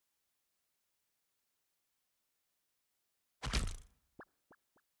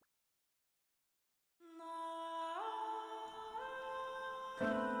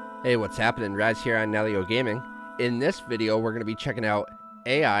Hey, what's happening? Raz here on Nalyo Gaming. In this video, we're going to be checking out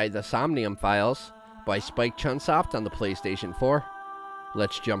AI, the SOMNIUM files by CHUNSOFT on the PlayStation 4.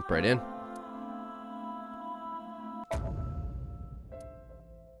 Let's jump right in.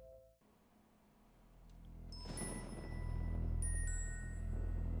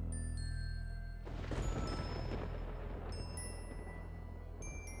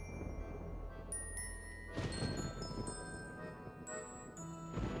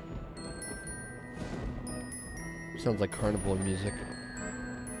 Sounds like carnival music.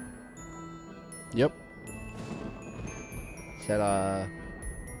 Yep. Is that a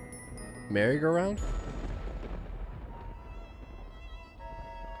merry-go-round?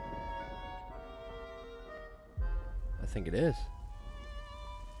 I think it is.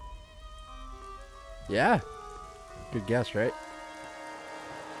 Yeah. Good guess, right?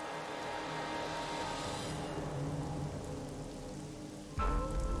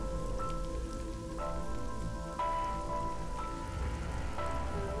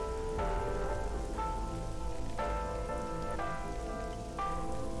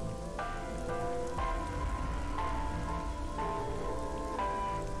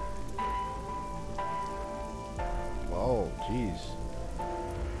 Oh, jeez.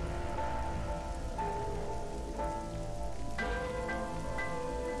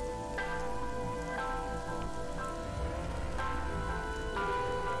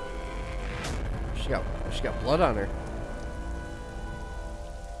 She got blood on her.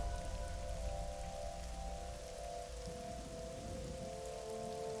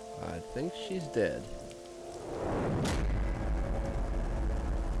 I think she's dead.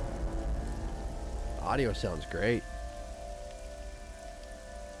 Audio sounds great.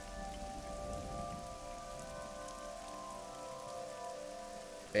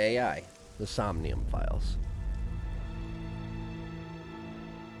 AI, the SOMNIUM files.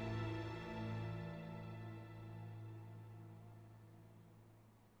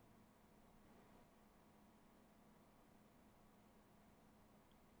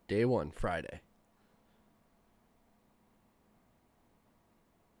 Day 1, Friday.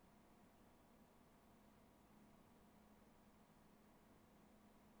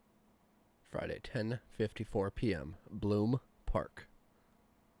 Friday, 10:54 p.m. Bloom Park.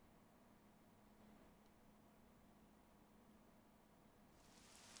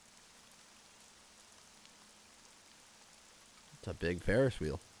 It's a big Ferris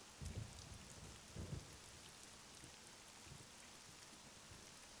wheel.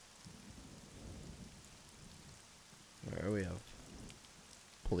 There we have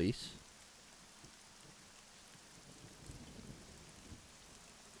police.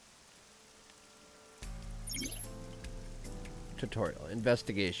 Tutorial.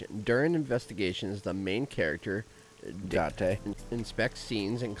 Investigation. During investigations, the main character, Date, inspects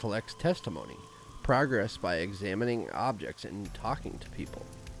scenes and collects testimony. Progress by examining objects and talking to people.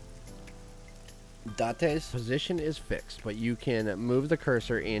 Date's position is fixed, but you can move the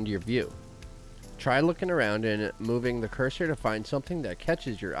cursor and your view. Try looking around and moving the cursor to find something that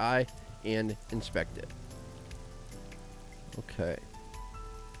catches your eye and inspect it. Okay.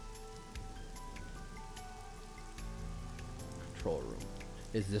 Control room.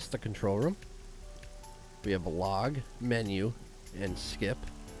 Is this the control room? We have a log, menu, and skip.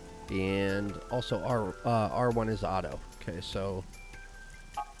 And also R1 is auto. Okay, so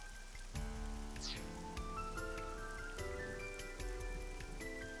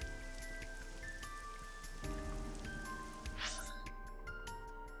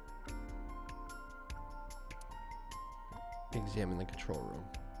examine the control room.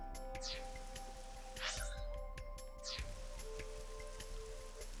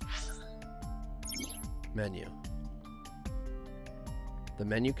 Menu. The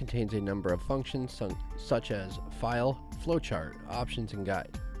menu contains a number of functions such as file, flowchart, options, and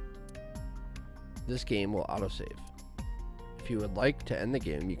guide. This game will autosave. If you would like to end the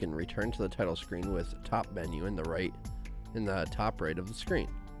game, you can return to the title screen with top menu in the top right of the screen.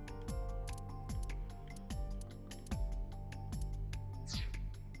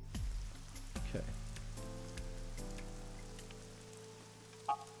 Okay.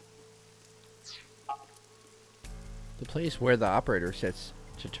 The place where the operator sits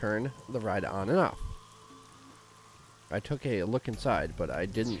to turn the ride on and off. I took a look inside, but I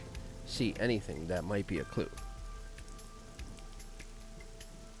didn't see anything that might be a clue.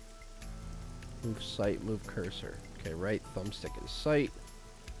 Move sight, move cursor. Okay, right thumbstick is sight.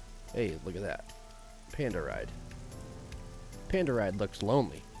 Hey, look at that. Panda ride. Panda ride looks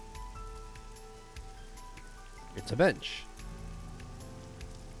lonely. It's a bench.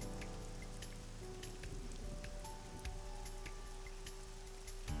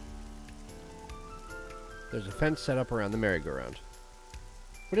 There's a fence set up around the merry-go-round.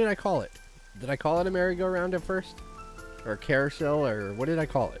 What did I call it? Did I call it a merry-go-round at first? Or a carousel, or what did I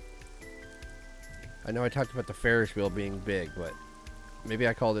call it? I know I talked about the Ferris wheel being big, but maybe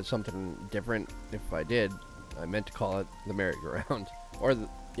I called it something different. If I did, I meant to call it the merry-go-round. Or, the,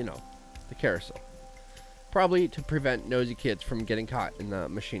 you know, the carousel. Probably to prevent nosy kids from getting caught in the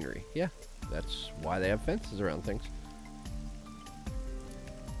machinery. Yeah, that's why they have fences around things.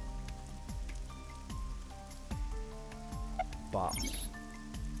 Boss.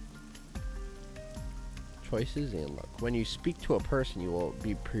 Choices and luck. When you speak to a person, you will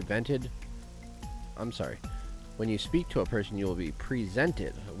be presented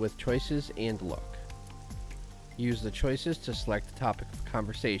with choices and luck. Use the choices to select the topic of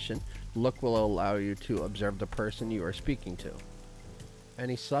conversation. Luck will allow you to observe the person you are speaking to.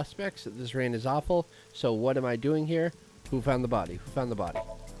 Any suspects? This rain is awful, so what am I doing here? Who found the body? Who found the body?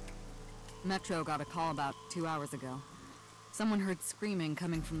 Metro got a call about 2 hours ago. Someone heard screaming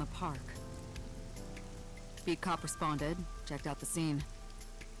coming from the park. Beat cop responded, checked out the scene.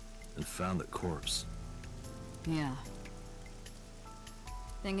 And found the corpse. Yeah.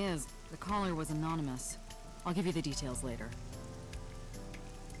 Thing is, the caller was anonymous. I'll give you the details later.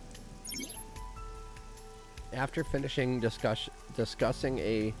 After finishing discussing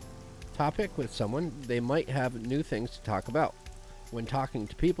a topic with someone, they might have new things to talk about. When talking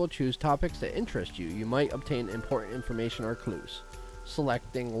to people, choose topics that interest you. You might obtain important information or clues.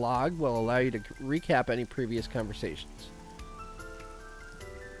 Selecting log will allow you to recap any previous conversations.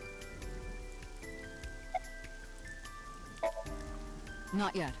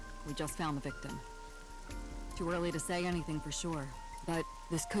 Not yet. We just found the victim. Too early to say anything for sure, but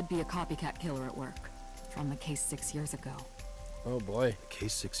this could be a copycat killer at work. From the case 6 years ago. Oh boy.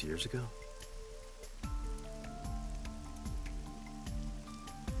 Case 6 years ago?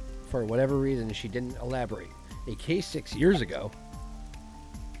 For whatever reason, she didn't elaborate. A case 6 years ago?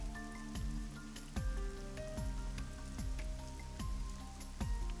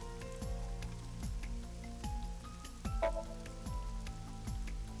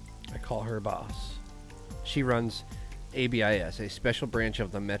 I call her boss. She runs ABIS, a special branch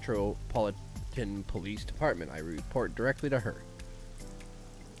of the Metropolitan Police Department. I report directly to her.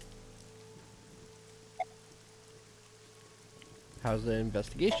 How's the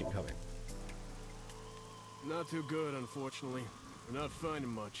investigation coming? Not too good, unfortunately. We're not finding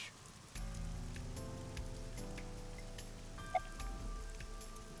much.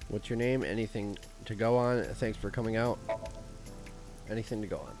 What's your name? Anything to go on? Thanks for coming out. Anything to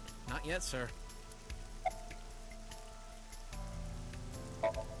go on? Not yet, sir.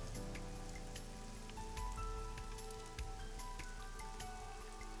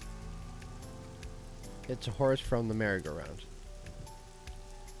 It's a horse from the merry-go-round.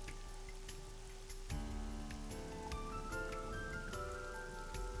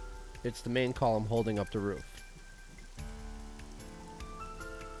 It's the main column holding up the roof.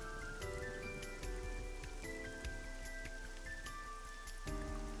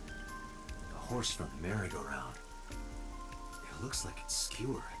 A horse from the merry-go-round. It looks like it's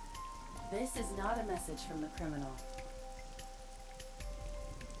skewered. This is not a message from the criminal.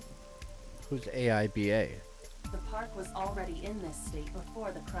 Who's AIBA? The park was already in this state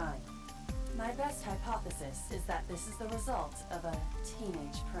before the crime. My best hypothesis is that this is the result of a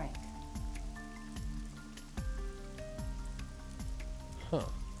teenage prank. Huh.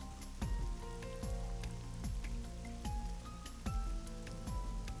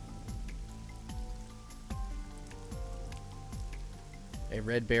 A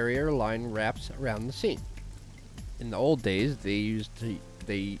red barrier line wraps around the scene. In the old days, they used to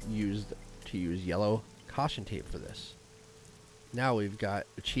use yellow caution tape for this. Now we've got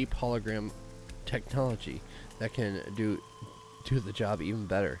a cheap hologram technology that can do the job even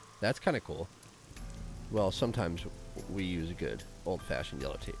better. That's kind of cool. Well, sometimes we use a good old-fashioned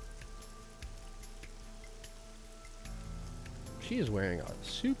yellow tape. She is wearing a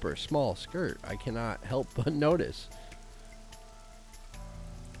super small skirt. I cannot help but notice.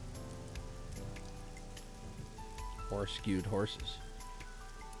 Or skewed horses.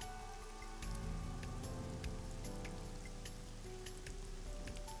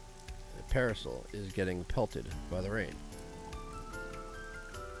 The parasol is getting pelted by the rain.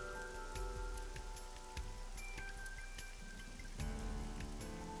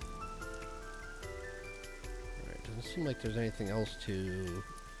 Alright, doesn't seem like there's anything else to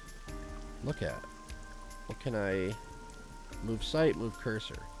look at. What can I... Move sight, move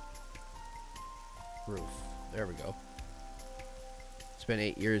cursor. Roof. There we go. It's been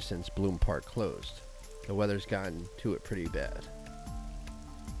 8 years since Bloom Park closed. The weather's gotten to it pretty bad.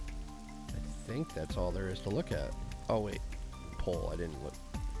 I think that's all there is to look at. Oh wait, pole, I didn't look.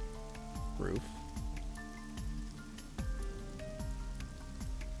 Roof.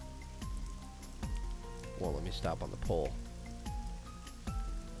 Won't let me stop on the pole.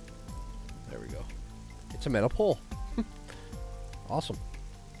 There we go. It's a metal pole. Awesome.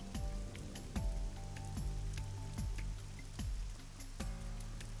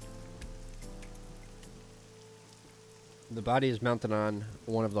 The body is mounted on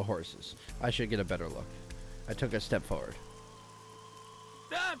one of the horses. I should get a better look. I took a step forward.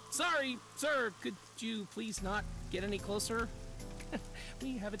 Sorry, sir. Could you please not get any closer?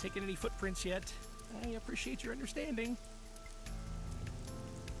 We haven't taken any footprints yet. I appreciate your understanding.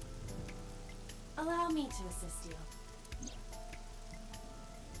 Allow me to assist you.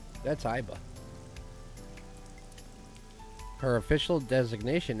 That's Iba. Her official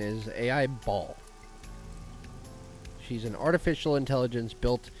designation is AI Ball. She's an artificial intelligence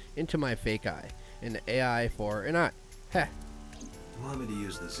built into my fake eye. An AI for an eye. Heh. You want me to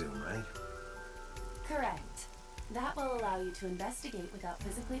use the zoom, right? Correct. That will allow you to investigate without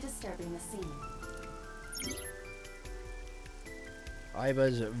physically disturbing the scene.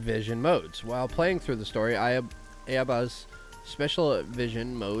 Iba's vision modes. While playing through the story, Iba's special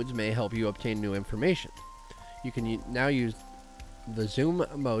vision modes may help you obtain new information. You can now use the zoom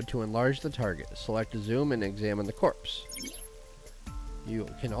mode to enlarge the target. Select a zoom and examine the corpse. You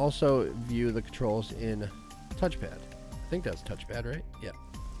can also view the controls in touchpad. I think that's touchpad, right? Yeah.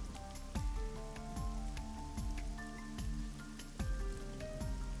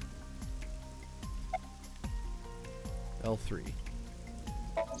 L3.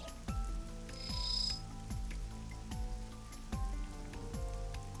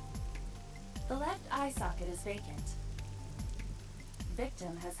 The left eye socket is vacant.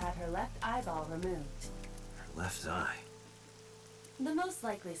 Victim has had her left eyeball removed. Her left eye. The most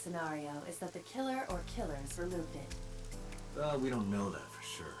likely scenario is that the killer or killers removed it. We don't know that for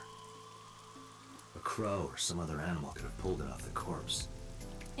sure. A crow or some other animal could have pulled it off the corpse.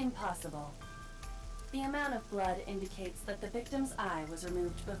 Impossible. The amount of blood indicates that the victim's eye was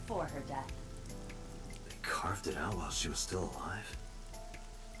removed before her death. They carved it out while she was still alive?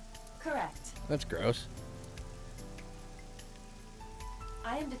 Correct. That's gross.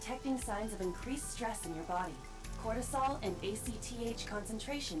 I am detecting signs of increased stress in your body. Cortisol and ACTH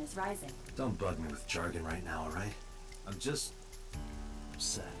concentration is rising. Don't bug me with jargon right now, alright? I'm just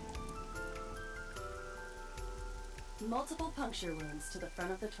upset. Multiple puncture wounds to the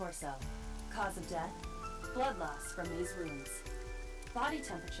front of the torso. Cause of death, blood loss from these wounds. Body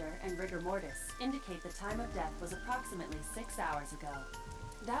temperature and rigor mortis indicate the time of death was approximately 6 hours ago.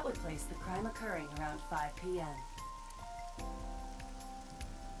 That would place the crime occurring around 5 p.m.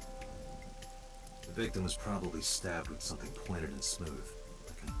 The victim was probably stabbed with something pointed and smooth.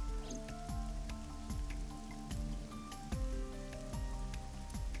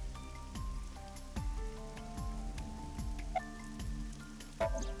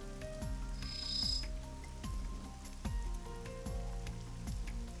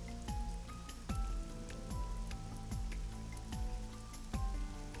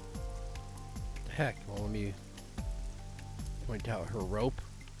 Heck, well, let me point out her rope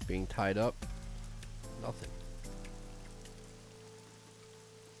being tied up. Nothing.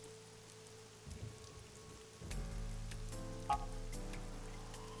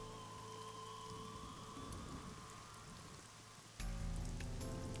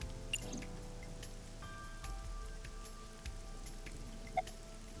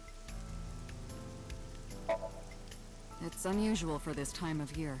 It's unusual for this time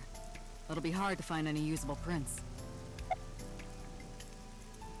of year. It'll be hard to find any usable prints.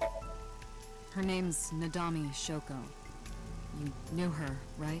 Her name's Nadami Shoko. You knew her,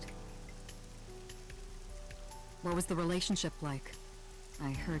 right? What was the relationship like?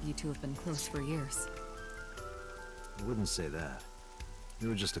 I heard you two have been close for years. I wouldn't say that. We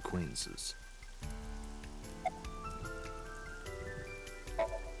were just acquaintances.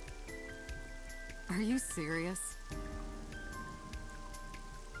 Are you serious?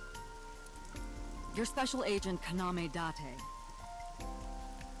 You're Special Agent Kaname Date.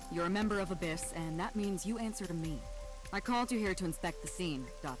 You're a member of Abyss, and that means you answer to me. I called you here to inspect the scene,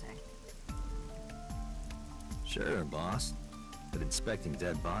 Date. Sure, boss. But inspecting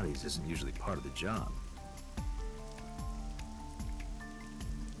dead bodies isn't usually part of the job.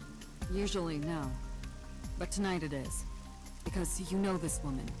 Usually, no. But tonight it is. Because you know this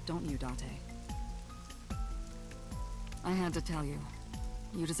woman, don't you, Date? I had to tell you.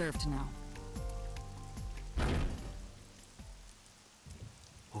 You deserve to know.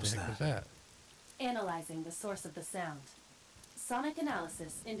 What was What the heck that? was that? Analyzing the source of the sound. Sonic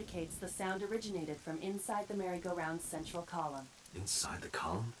analysis indicates the sound originated from inside the merry-go-round's central column. Inside the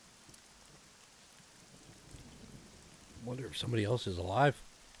column? Wonder if somebody else is alive.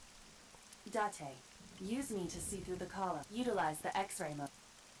 Date, use me to see through the column. Utilize the X-ray mode.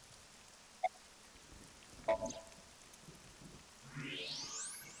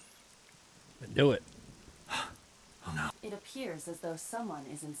 Do it. Oh no. It appears as though someone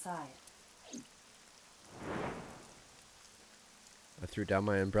is inside. I threw down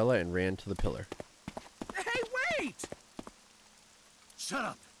my umbrella and ran to the pillar. Hey, wait! Shut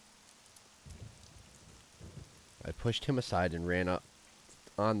up! I pushed him aside and ran up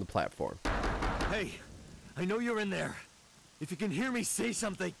on the platform. Hey, I know you're in there. If you can hear me, say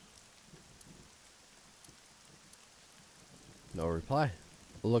something. No reply.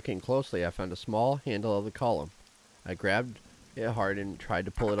 Looking closely, I found a small handle of the column. I grabbed it hard and tried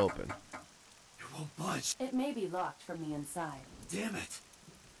to pull it open. You won't budge. It may be locked from the inside. Damn it.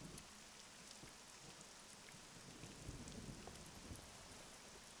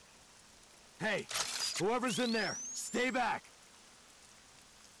 Hey, whoever's in there, stay back.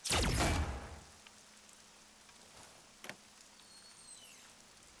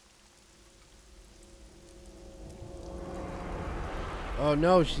 Oh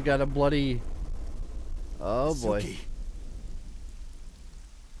no, she's got a bloody... Oh boy. Suki.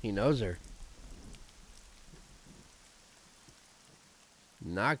 He knows her.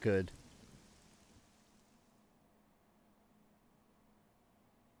 Not good.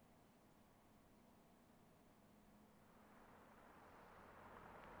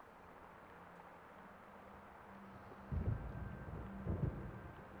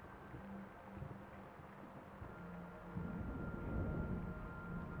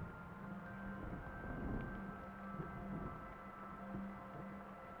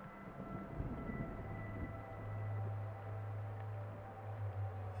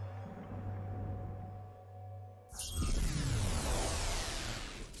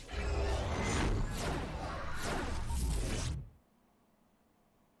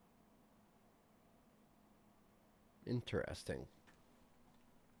 Interesting.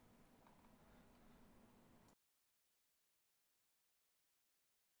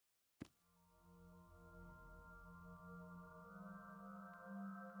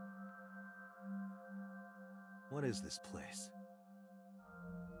 What is this place?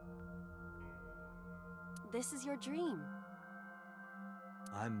 This is your dream.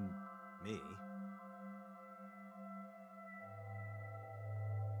 I'm me.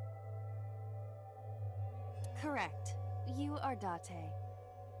 Correct. You are Date.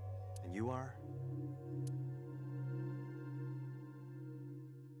 And you are?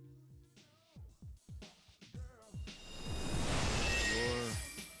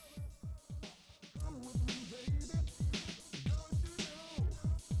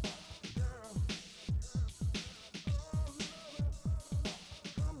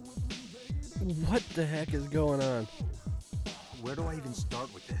 What the heck is going on? Where do I even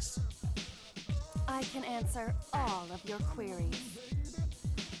start with this? I can answer all of your queries.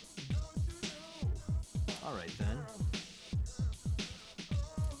 All right then.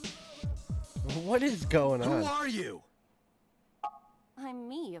 What is going Who on? are you? I'm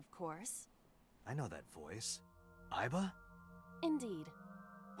me, of course. I know that voice. Iba? Indeed.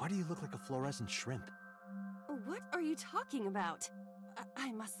 Why do you look like a fluorescent shrimp? What are you talking about?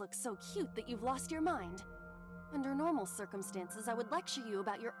 I must look so cute that you've lost your mind. Under normal circumstances, I would lecture you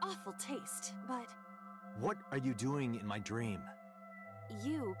about your awful taste, but... What are you doing in my dream?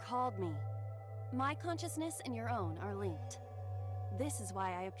 You called me. My consciousness and your own are linked. This is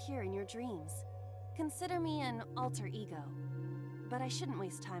why I appear in your dreams. Consider me an alter ego. But I shouldn't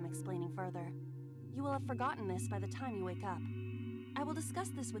waste time explaining further. You will have forgotten this by the time you wake up. I will discuss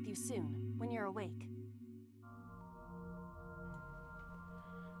this with you soon, when you're awake.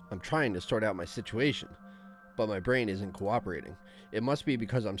 I'm trying to sort out my situation, but my brain isn't cooperating. It must be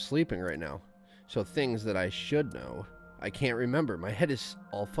because I'm sleeping right now. So things that I should know, I can't remember. My head is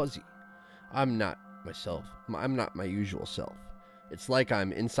all fuzzy. I'm not myself. I'm not my usual self. It's like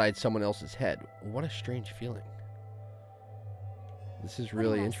I'm inside someone else's head. What a strange feeling. This is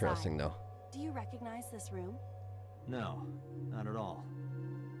really interesting, though. Do you recognize this room? No, not at all.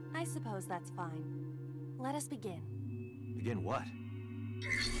 I suppose that's fine. Let us begin. Begin what?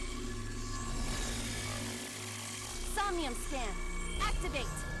 Somnium scan. Activate.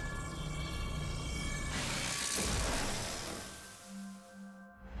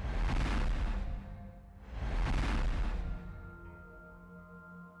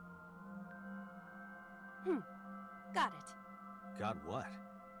 Got it. Got what?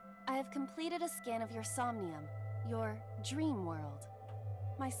 I have completed a scan of your somnium. Your dream world.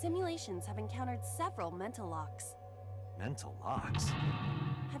 My simulations have encountered several mental locks. Mental locks?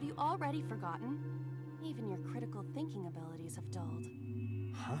 Have you already forgotten? Even your critical thinking abilities have dulled.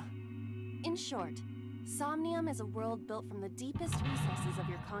 Huh? In short, Somnium is a world built from the deepest recesses of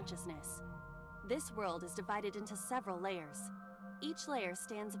your consciousness. This world is divided into several layers. Each layer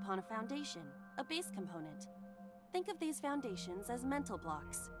stands upon a foundation, a base component. Think of these foundations as mental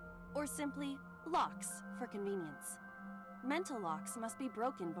blocks, or simply locks for convenience. Mental locks must be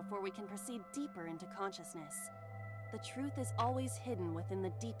broken before we can proceed deeper into consciousness. The truth is always hidden within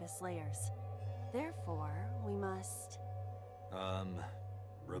the deepest layers. Therefore, we must...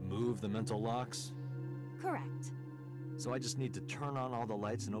 remove the mental locks? Correct. So I just need to turn on all the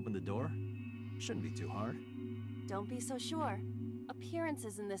lights and open the door? Shouldn't be too hard. Don't be so sure.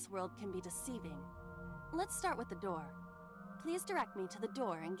 Appearances in this world can be deceiving. Let's start with the door. Please direct me to the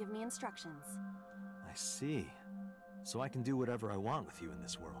door and give me instructions. I see. So I can do whatever I want with you in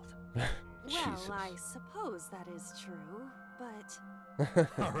this world. Well, I suppose that is true, but...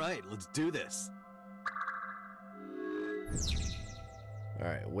 Alright, let's do this.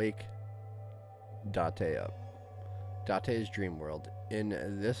 Alright, wake Date up. Date's dream world. In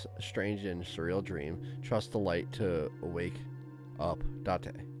this strange and surreal dream, trust the light to wake up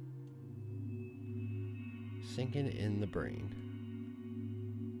Date. Sinking in the brain.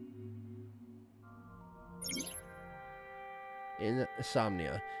 In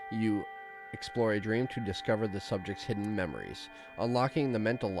Somnia, you explore a dream to discover the subject's hidden memories. Unlocking the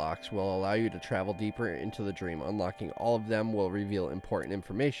mental locks will allow you to travel deeper into the dream. Unlocking all of them will reveal important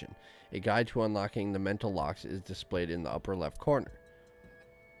information. A guide to unlocking the mental locks is displayed in the upper left corner.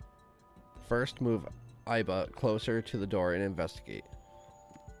 First, move Iba closer to the door and investigate.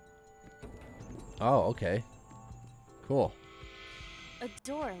 Oh, okay. Cool. A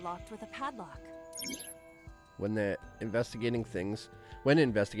door locked with a padlock. When investigating things,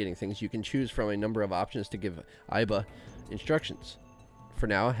 you can choose from a number of options to give Iba instructions. For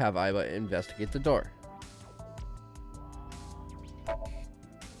now, have Iba investigate the door.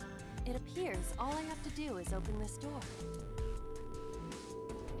 It appears all I have to do is open this door.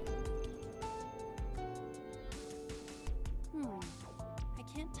 I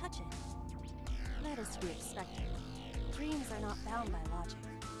can't touch it. That is to be expected. Dreams are not bound by logic.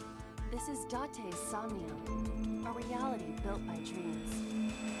 This is Date's Somnium, a reality built by dreams.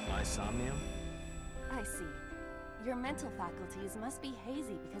 My Somnium? I see. Your mental faculties must be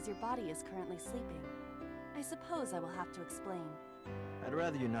hazy because your body is currently sleeping. I suppose I will have to explain. I'd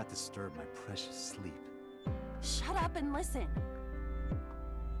rather you not disturb my precious sleep. Shut up and listen!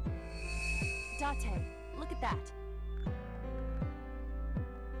 Date, look at that.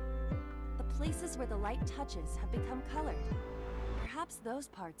 The places where the light touches have become colored. Perhaps those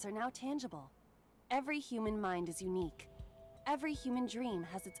parts are now tangible. Every human mind is unique. Every human dream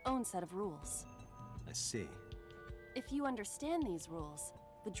has its own set of rules. I see. If you understand these rules,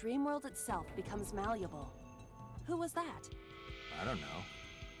 the dream world itself becomes malleable. Who was that? I don't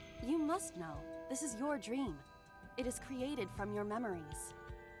know. You must know. This is your dream. It is created from your memories.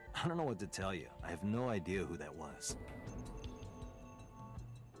 I don't know what to tell you. I have no idea who that was.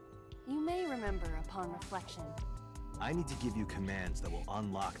 You may remember upon reflection. I need to give you commands that will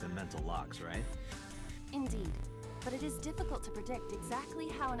unlock the mental locks, right? Indeed, but it is difficult to predict exactly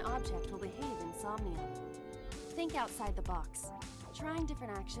how an object will behave in Somnium. Think outside the box. Trying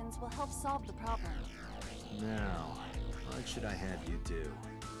different actions will help solve the problem. Now, what should I have you do?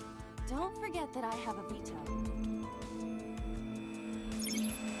 Don't forget that I have a veto.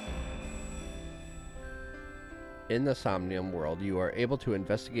 In the Somnium world, you are able to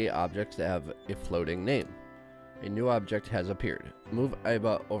investigate objects that have a floating name. A new object has appeared. Move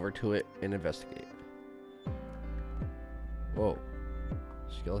Iba over to it and investigate. Whoa.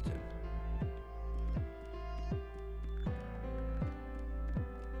 Skeleton.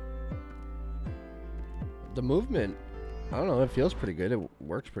 The movement, I don't know, it feels pretty good. It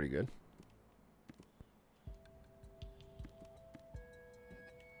works pretty good.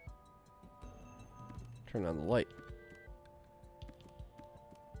 Turn on the light.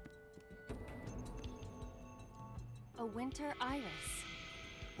 A winter iris.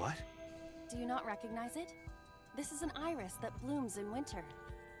 What? Do you not recognize it? This is an iris that blooms in winter.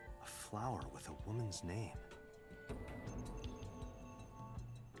 A flower with a woman's name.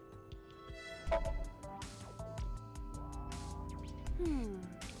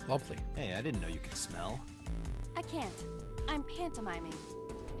 Lovely. Hey, I didn't know you could smell. I can't. I'm pantomiming.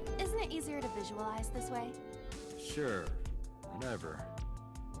 Isn't it easier to visualize this way? Sure. Whatever.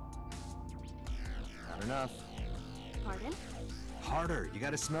 Not enough. Pardon? Harder. You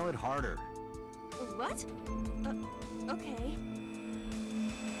gotta smell it harder. What? Okay.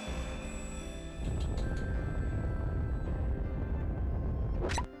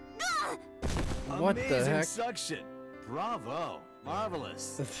 What the Amazing heck? suction. Bravo.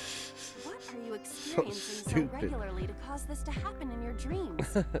 Marvelous. What are you experiencing so stupid. regularly to cause this to happen in your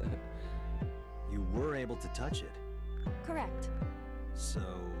dreams? You were able to touch it. Correct. So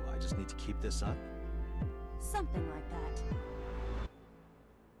I just need to keep this up? Something like that.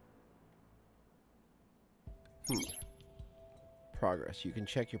 Progress. You can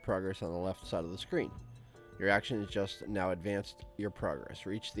check your progress on the left side of the screen. Your action is just now advanced your progress.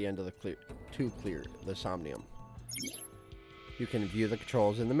 Reach the end of the clear the Somnium. You can view the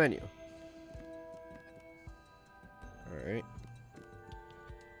controls in the menu. Alright.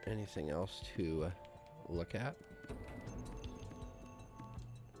 Anything else to look at?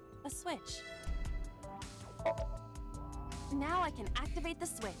 A switch. Now I can activate the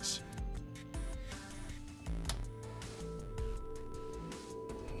switch.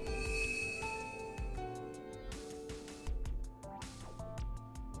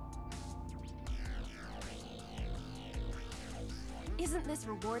 Isn't this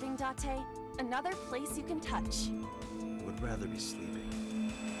rewarding, Date? Another place you can touch. Would rather be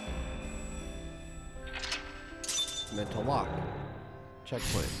sleeping. Mental lock.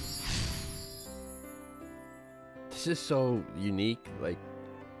 Checkpoint. This is so unique, like,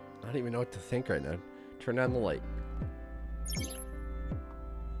 I don't even know what to think right now. Turn on the light.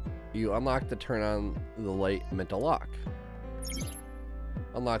 You unlock the turn on the light mental lock.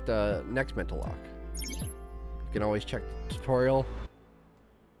 Unlock the next mental lock. You can always check the tutorial.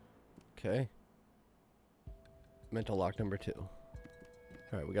 Okay. Mental lock number 2.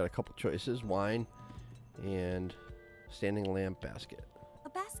 Alright, we got a couple choices. Wine and standing lamp basket. A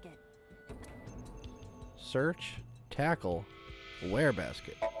basket. Search, tackle, wear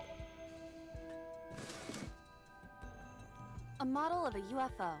basket. A model of a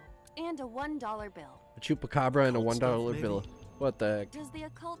UFO and a $1 bill. A chupacabra and a Occult $1 stuff, bill. maybe? What the heck? Does the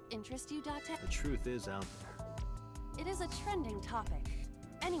occult interest you, Date? The truth is out there. It is a trending topic.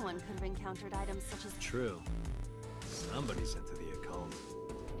 Anyone could have encountered items such as... True. Somebody's into the occult.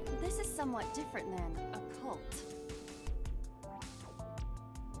 This is somewhat different than a cult.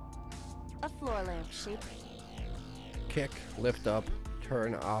 A floor lamp shape. Kick, lift up,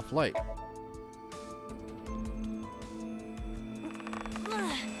 turn off light.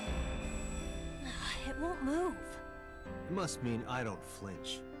 It won't move. It must mean I don't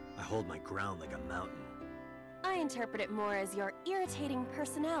flinch. I hold my ground like a mountain. I interpret it more as your irritating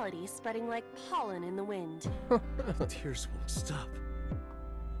personality spreading like pollen in the wind. The tears won't stop.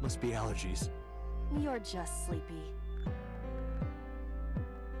 Must be allergies. You're just sleepy.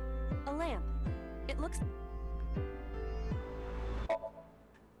 A lamp. It looks...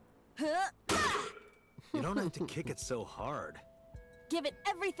 You don't have to kick it so hard. Give it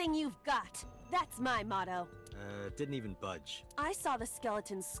everything you've got. That's my motto. Didn't even budge. I saw the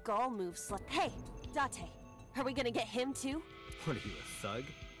skeleton's skull move Hey, Date. Are we gonna get him too? What are you, a thug?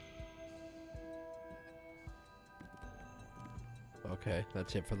 Okay,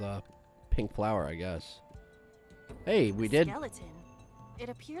 that's it for the pink flower, I guess. Hey, we did. Skeleton. It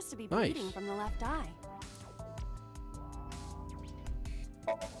appears to be Nice. bleeding from the left eye.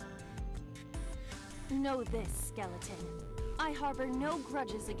 Know this, skeleton. I harbor no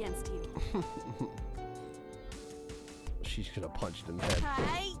grudges against you. She's gonna punch him in the head.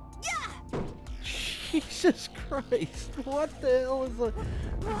 Hi! Yeah! Jesus Christ! What the hell is the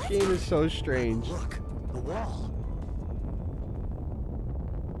game is so strange. Look, the wall.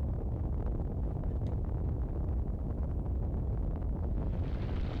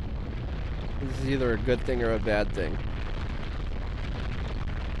 This is either a good thing or a bad thing.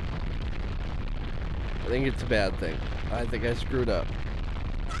 I think it's a bad thing. I think I screwed up.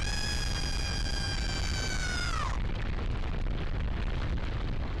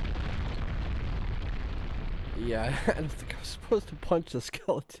 Yeah, I don't think I was supposed to punch the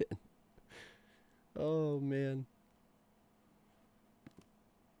skeleton. Oh, man.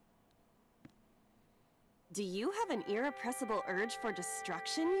 Do you have an irrepressible urge for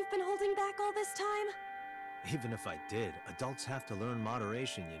destruction you've been holding back all this time? Even if I did, adults have to learn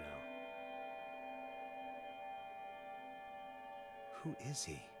moderation, you know. Who is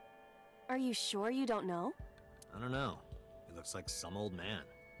he? Are you sure you don't know? I don't know. He looks like some old man.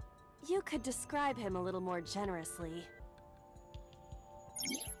 You could describe him a little more generously.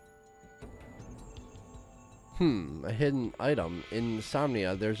 A hidden item. In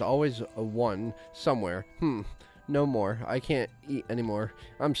Insomnia, there's always a one somewhere. No more. I can't eat anymore.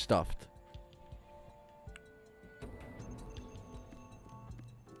 I'm stuffed.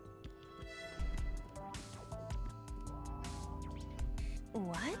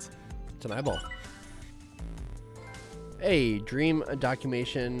 It's an eyeball. Hey, dream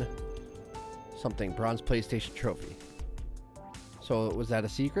documentation. Something. Bronze PlayStation trophy. So, was that a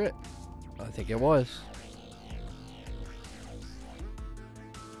secret? I think it was.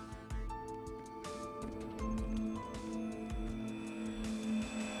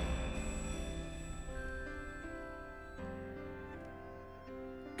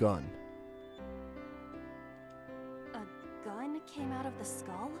 Gun. A gun came out of the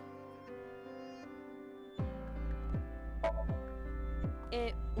skull?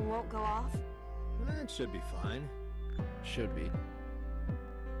 It won't go off? That should be fine. Should be.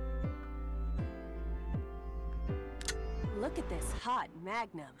 Look at this hot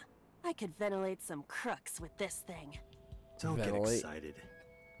magnum. I could ventilate some crooks with this thing. Don't Ventilate. get excited.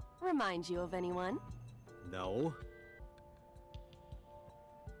 Remind you of anyone? No.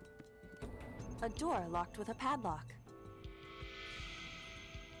 A door locked with a padlock.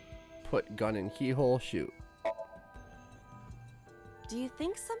 Put gun in keyhole, shoot. Do you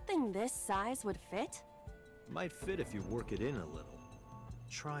think something this size would fit? Might fit if you work it in a little.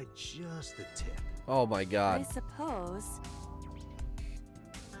 Try just the tip. Oh my I god. suppose.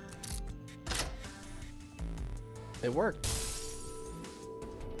 It worked.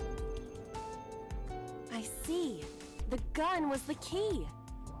 I see. The gun was the key.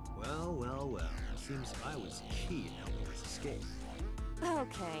 Well, well, well. Seems I was key in helping us escape.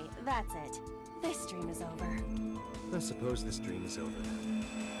 Okay, that's it. This dream is over. I suppose this dream is over then.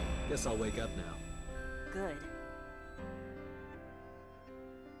 Guess I'll wake up now. Good.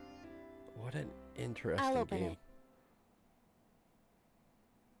 What an interesting I'll open game.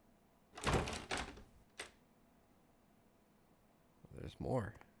 it. There's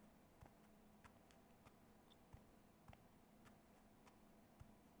more.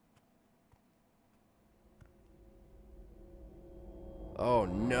 Oh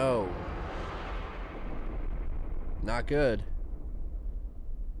no. Not good.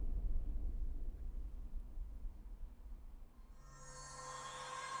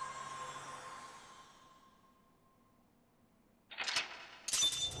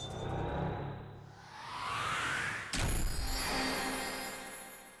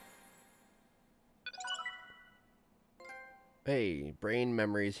 Hey, brain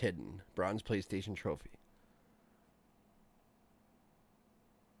memories hidden. Bronze PlayStation trophy.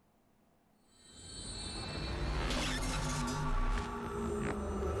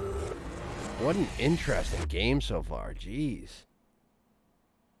 What an interesting game so far. Jeez.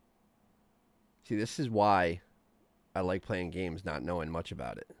 See, this is why I like playing games not knowing much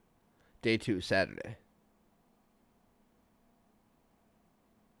about it. Day 2, Saturday.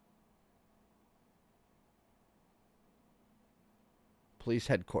 Police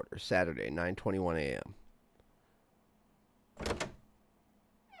headquarters, Saturday, 9:21 a.m.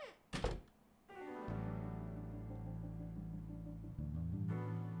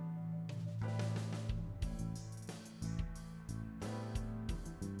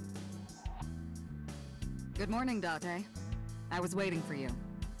 Good morning, Date. I was waiting for you.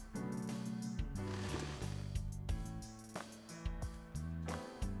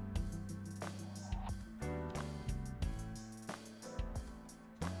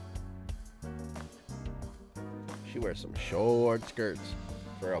 She wears some short skirts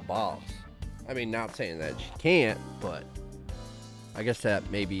for a boss. I mean, not saying that she can't, but I guess that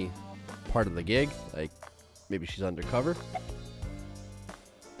may be part of the gig. Like, maybe she's undercover.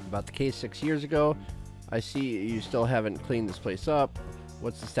 About the case 6 years ago, I see you still haven't cleaned this place up.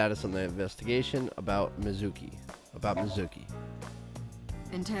 What's the status on the investigation about Mizuki?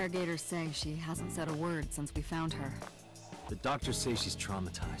 Interrogators say she hasn't said a word since we found her. The doctors say she's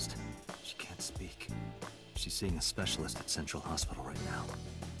traumatized. She can't speak. She's seeing a specialist at Central Hospital right now.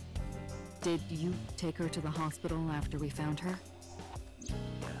 Did you take her to the hospital after we found her? Yeah.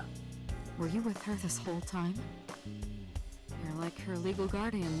 Were you with her this whole time? You're like her legal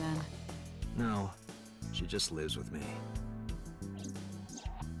guardian then. No. She just lives with me.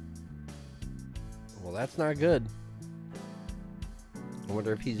 Well, that's not good. I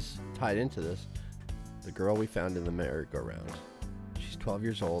wonder if he's tied into this. The girl we found in the merry-go-round. She's 12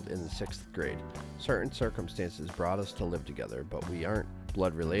 years old in the 6th grade. Certain circumstances brought us to live together, but we aren't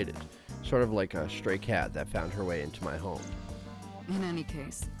blood related. Sort of like a stray cat that found her way into my home. In any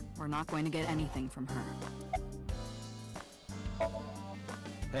case, we're not going to get anything from her.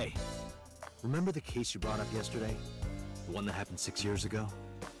 Hey, remember the case you brought up yesterday? The one that happened 6 years ago?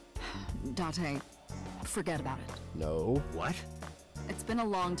 Date, forget about it. No. What? It's been a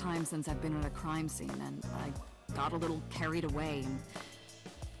long time since I've been at a crime scene, and I got a little carried away, and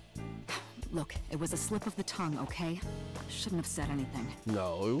Look, it was a slip of the tongue, okay? Shouldn't have said anything.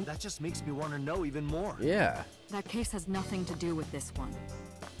 No. That just makes me want to know even more. Yeah. That case has nothing to do with this one.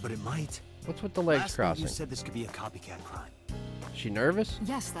 But it might. What's with the legs Last crossing? night you said this could be a copycat crime. She nervous?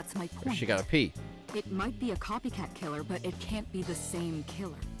 Yes, that's my Or point. she gotta pee? It might be a copycat killer, but it can't be the same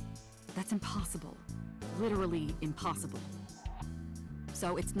killer. That's impossible. Literally impossible.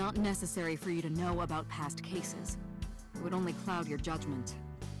 So it's not necessary for you to know about past cases. It would only cloud your judgment.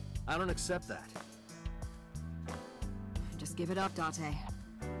 I don't accept that. Just give it up, Date.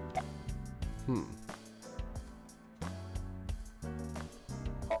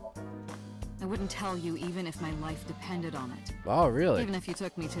 I wouldn't tell you even if my life depended on it. Oh, really? Even if you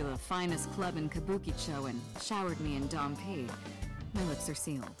took me to the finest club in Kabukicho and showered me in Dompe, my lips are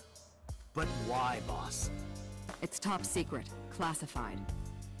sealed. But why, boss? It's top secret, classified,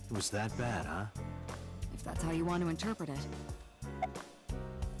 It was that bad, huh? if that's how you want to interpret it.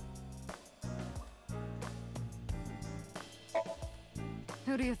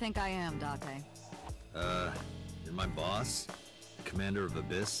 Who do you think I am, Date? You're my boss? Commander of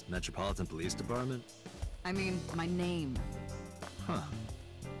Abyss Metropolitan Police Department? I mean, my name. Huh.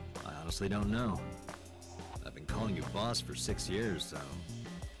 I honestly don't know. I've been calling you boss for 6 years, so...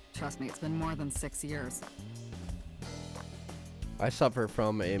 Trust me, it's been more than 6 years. I suffer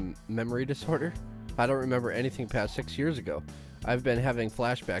from a memory disorder. I don't remember anything past 6 years ago. I've been having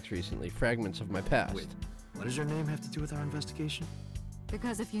flashbacks recently, fragments of my past. Wait, what does your name have to do with our investigation?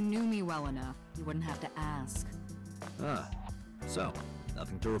 Because if you knew me well enough, you wouldn't have to ask. Ah, so,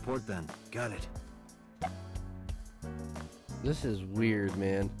 nothing to report then. Got it. This is weird,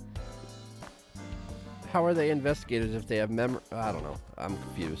 man. How are they investigators if they have memory? I don't know. I'm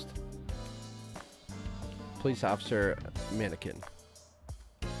confused. Police officer, mannequin.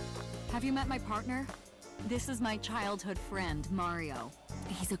 Have you met my partner? This is my childhood friend, Mario.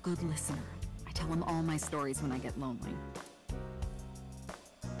 He's a good listener. I tell him all my stories when I get lonely.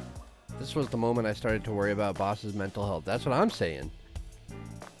 This was the moment I started to worry about Boss's mental health. That's what I'm saying.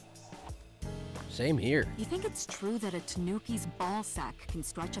 Same here. You think it's true that a tanuki's ball sack can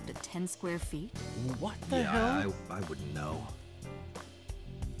stretch up to 10 square feet? What the hell? I wouldn't know.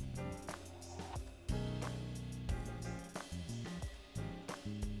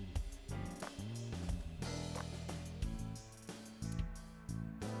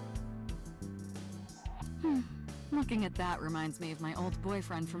 Looking at that reminds me of my old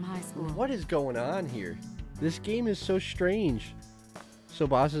boyfriend from high school. What is going on here? This game is so strange. So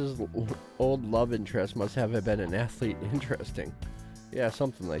Boss's old love interest must have been an athlete. Interesting. Yeah,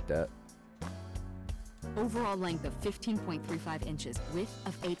 something like that. Overall length of 15.35 inches, width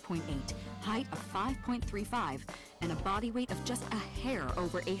of 8.8, height of 5.35, and a body weight of just a hair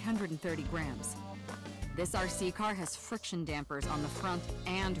over 830 grams. This RC car has friction dampers on the front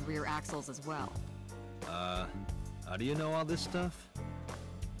and rear axles as well. How do you know all this stuff?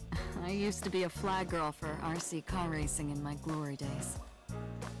 I used to be a flag girl for RC car racing in my glory days.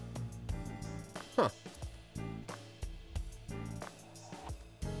 Huh.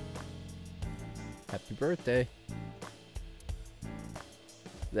 Happy birthday.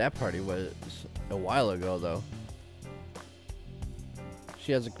 That party was a while ago, though.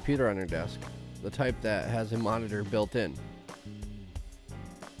 She has a computer on her desk, the type that has a monitor built in.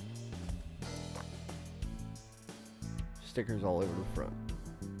 Stickers all over the front.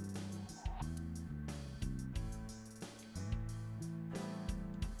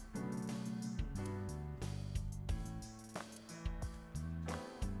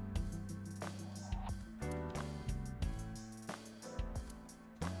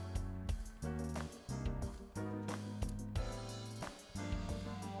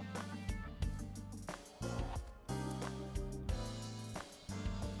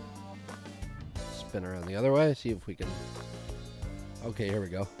 Spin around the other way, see if we can... Okay, here we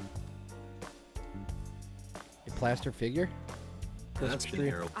go. A plaster figure? That's been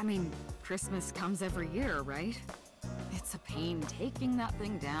here. I mean, Christmas comes every year, right? It's a pain taking that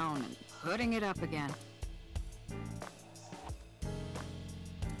thing down and putting it up again.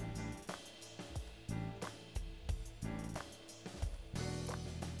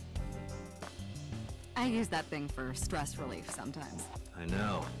 I use that thing for stress relief sometimes. I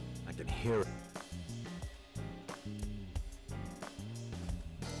know. I can hear it.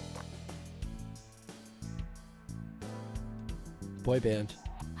 Boy band.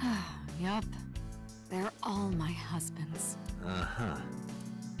 Yup. They're all my husbands. Uh-huh.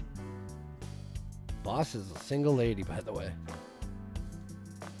 Boss is a single lady, by the way.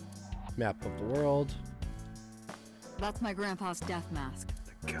 Map of the world. That's my grandpa's death mask.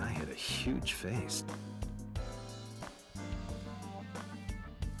 The guy had a huge face.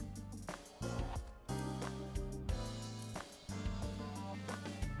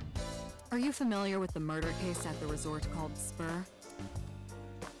 Are you familiar with the murder case at the resort called Spur?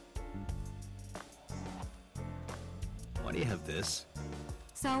 Why do you have this?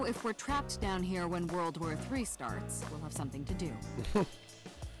 So, if we're trapped down here when World War III starts, we'll have something to do.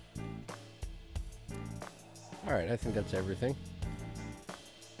 Alright, I think that's everything.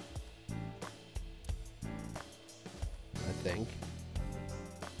 I think.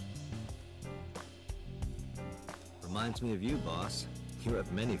 Reminds me of you, boss. You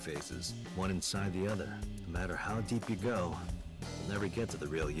have many faces, one inside the other. No matter how deep you go, you'll never get to the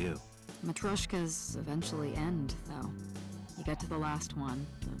real you. Matryoshkas eventually end, though. You get to the last one,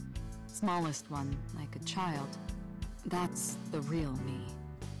 the smallest one, like a child. That's the real me.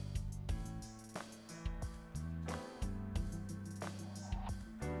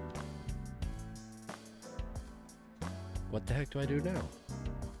 What the heck do I do now?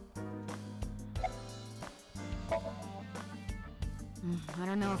 I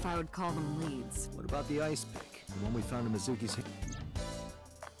don't know if I would call them leads. What about the ice pick? The one we found in Mizuki's hand?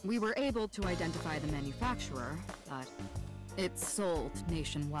 We were able to identify the manufacturer, but it's sold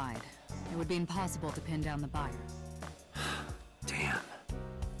nationwide. It would be impossible to pin down the buyer. Damn.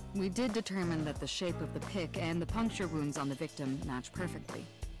 We did determine that the shape of the pick and the puncture wounds on the victim match perfectly.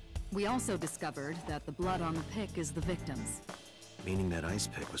 We also discovered that the blood on the pick is the victim's. Meaning that ice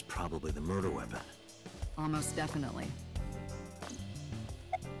pick was probably the murder weapon. Almost definitely.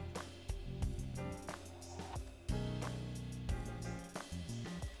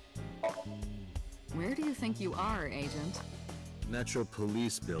 Where do you think you are, Agent? Metro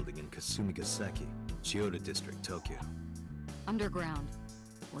Police Building in Kasumigaseki, Chiyoda District, Tokyo. Underground.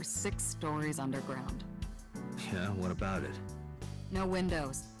 We're 6 stories underground. Yeah, what about it? No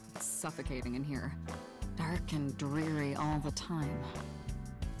windows. It's suffocating in here. Dark and dreary all the time.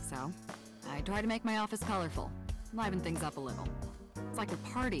 So, I try to make my office colorful, liven things up a little. It's like a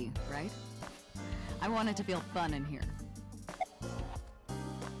party, right? I want it to feel fun in here.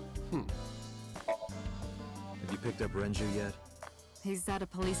 Have you picked up Renju yet? He's at a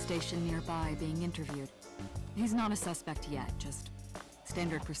police station nearby being interviewed. He's not a suspect yet, just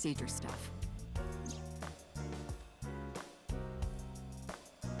standard procedure stuff.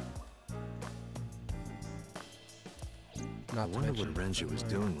 I wonder what Renju was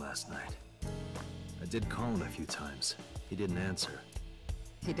doing last night. I did call him a few times. He didn't answer.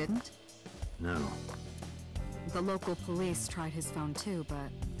 He didn't? No. The local police tried his phone too,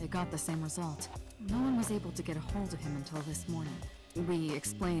 but they got the same result. No one was able to get a hold of him until this morning. We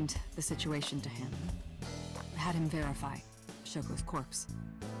explained the situation to him. Had him verify Shoko's corpse.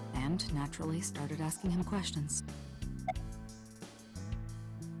 And, naturally, started asking him questions.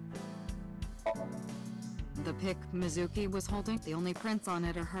 The pick Mizuki was holding, the only prints on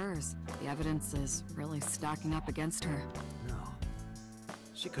it are hers. The evidence is really stacking up against her. No.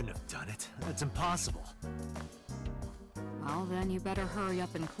 She couldn't have done it. That's impossible. Well, then you better hurry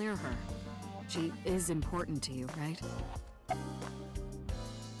up and clear her. She is important to you, right?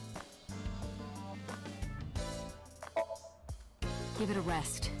 Give it a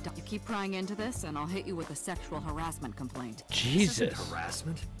rest. Don't you keep prying into this, and I'll hit you with a sexual harassment complaint. Jesus. This isn't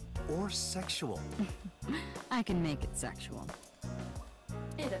harassment or sexual. I can make it sexual.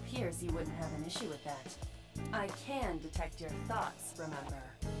 It appears you wouldn't have an issue with that. I can detect your thoughts, remember?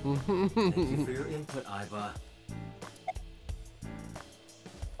 Thank you for your input, Aiba.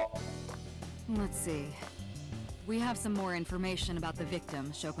 Let's see. We have some more information about the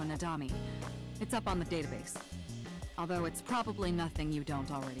victim, Shoko Nadami. It's up on the database. Although it's probably nothing you don't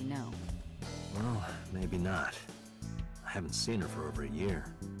already know. Well, maybe not. I haven't seen her for over a year.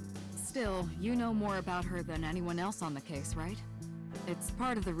 Still, you know more about her than anyone else on the case, right? It's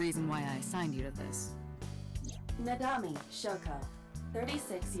part of the reason why I assigned you to this. Nadami Shoko,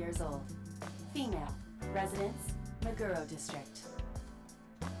 36 years old. Female. Residence, Meguro District.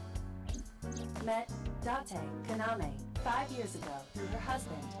 Met Date Kaname 5 years ago through her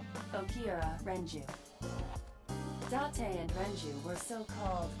husband, Okiura Renju. Date and Renju were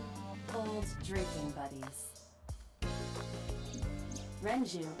so-called old drinking buddies.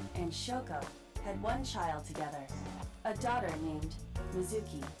 Renju and Shoko had one child together, a daughter named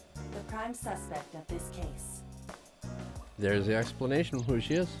Mizuki, the prime suspect of this case. There's the explanation of who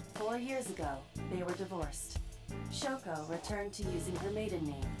she is. 4 years ago, they were divorced. Shoko returned to using her maiden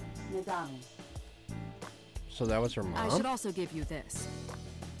name, Nadami. So that was her mom? I should also give you this.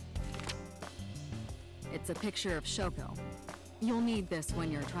 It's a picture of Shoko. You'll need this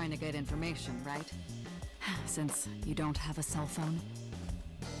when you're trying to get information, right? Since you don't have a cell phone.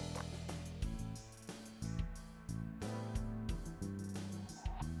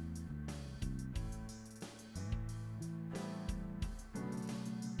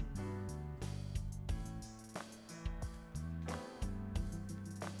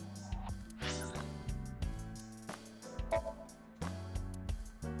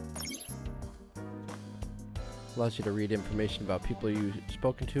 Allows you to read information about people you've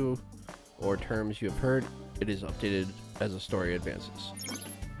spoken to or terms you have heard. It is updated as the story advances.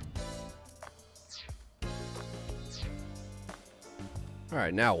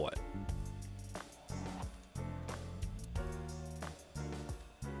 Alright, now what?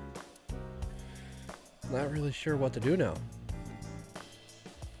 Not really sure what to do now.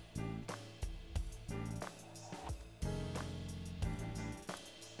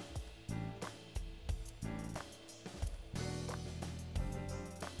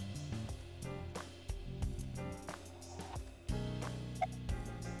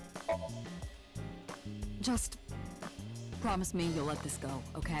 Just promise me you'll let this go,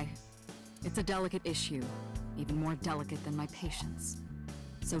 okay? It's a delicate issue, even more delicate than my patience.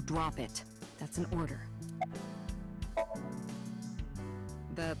 So drop it. That's an order.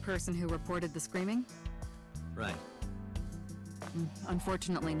 The person who reported the screaming? Right.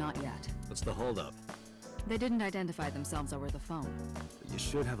 Unfortunately, not yet. What's the holdup? They didn't identify themselves over the phone. You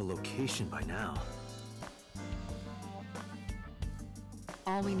should have a location by now.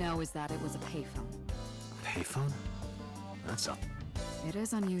 All we know is that it was a payphone. Payphone? That's up. It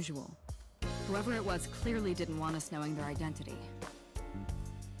is unusual. Whoever it was clearly didn't want us knowing their identity.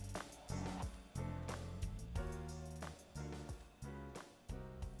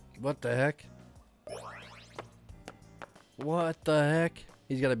 What the heck? What the heck?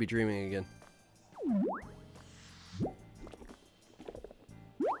 He's gotta be dreaming again.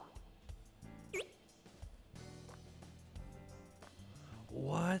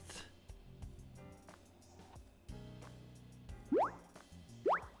 What?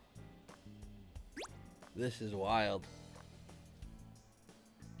 This is wild.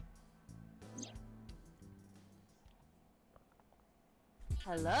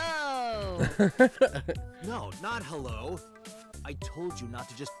 Hello! No, not hello. I told you not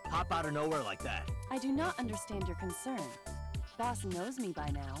to just pop out of nowhere like that. I do not understand your concern. Boss knows me by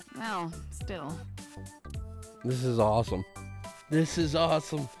now. Well, still. This is awesome. This is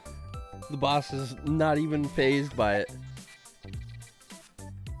awesome. The boss is not even fazed by it.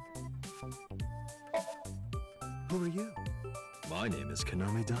 Who are you? My name is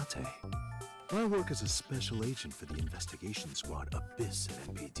Konami Date. I work as a special agent for the investigation squad Abyss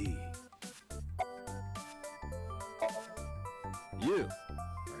at NPD. You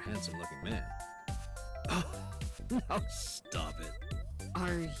are a handsome-looking man. Oh, now stop it.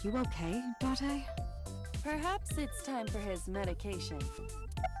 Are you okay, Date? Perhaps it's time for his medication.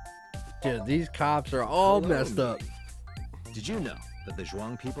 Dude, these cops are all Hello, messed up. me. Did you know that the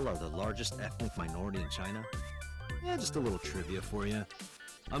Zhuang people are the largest ethnic minority in China? Yeah, just a little trivia for you.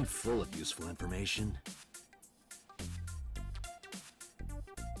 I'm full of useful information.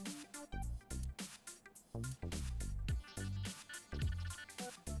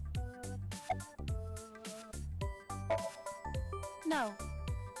 No,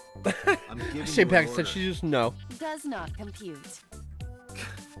 I'm giving St. you an Pack said order. she just no. does not compute.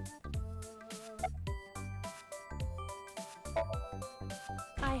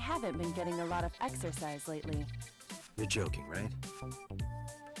 I haven't been getting a lot of exercise lately. You're joking, right?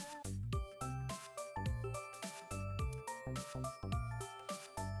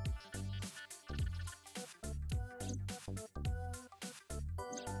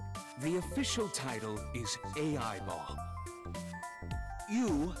 The official title is AI Ball.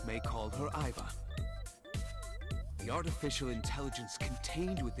 You may call her Iva. The artificial intelligence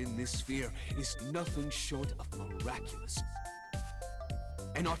contained within this sphere is nothing short of miraculous.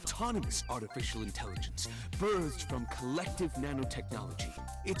 An autonomous artificial intelligence birthed from collective nanotechnology.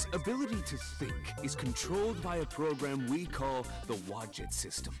 Its ability to think is controlled by a program we call the Wadjet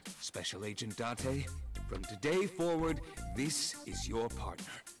system. Special Agent Date, from today forward, this is your partner.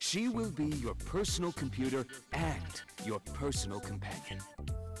 She will be your personal computer and your personal companion.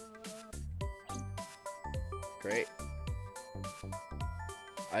 Great.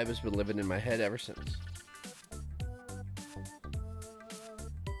 Iva's been living in my head ever since.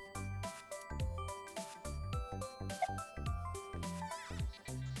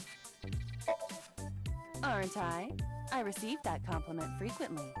 Aren't I? I receive that compliment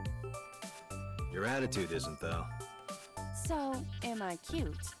frequently. Your attitude isn't, though. So, am I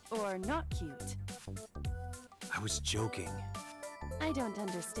cute or not cute? I was joking. I don't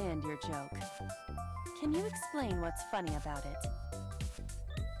understand your joke. Can you explain what's funny about it?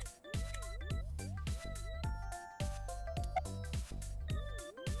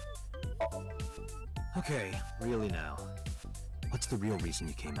 Okay, really now. What's the real reason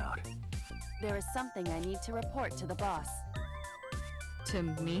you came out? There is something I need to report to the boss. To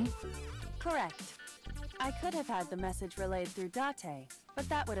me? Correct. I could have had the message relayed through Date, but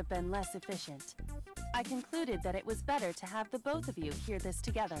that would have been less efficient. I concluded that it was better to have the both of you hear this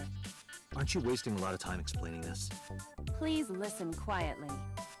together. Aren't you wasting a lot of time explaining this? Please listen quietly.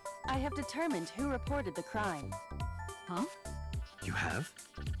 I have determined who reported the crime. Huh? You have?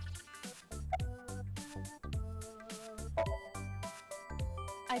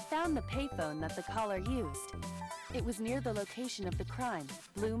 I found the payphone that the caller used. It was near the location of the crime,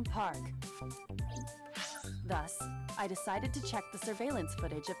 Bloom Park. Thus, I decided to check the surveillance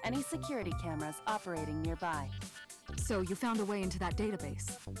footage of any security cameras operating nearby. So you found a way into that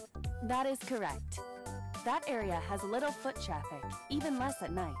database? That is correct. That area has little foot traffic, even less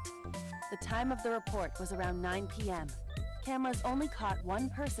at night. The time of the report was around 9 p.m. Cameras only caught one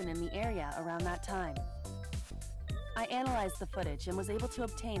person in the area around that time. I analyzed the footage and was able to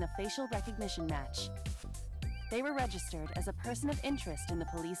obtain a facial recognition match. They were registered as a person of interest in the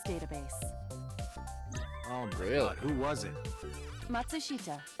police database. Oh my Really? god, who was it?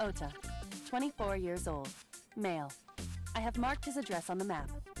 Matsushita Ota, 24 years old, male. I have marked his address on the map.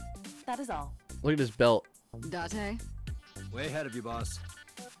 That is all. Look at his belt. Date? Way ahead of you, boss.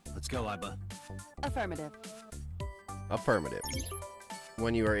 Let's go, Iba. Affirmative. Affirmative.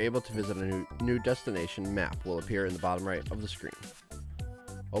 When you are able to visit a new destination, map will appear in the bottom right of the screen.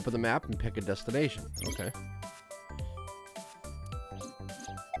 Open the map and pick a destination. Okay.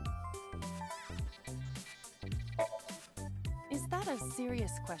 Is that a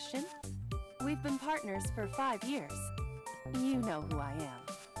serious question? We've been partners for 5 years. You know who I am.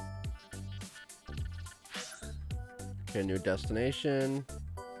 Okay, new destination.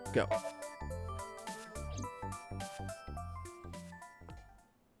 Go.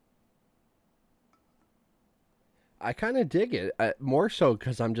 I kind of dig it. More so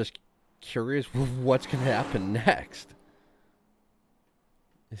because I'm just curious what's going to happen next.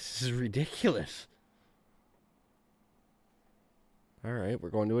 This is ridiculous. All right, we're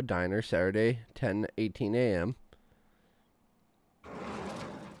going to a diner Saturday, 10:18 a.m.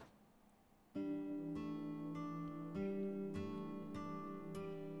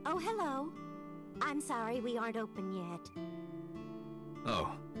 Oh, hello. I'm sorry we aren't open yet.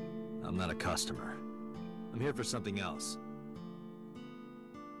 Oh, I'm not a customer. I'm here for something else.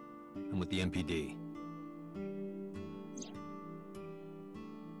 I'm with the MPD.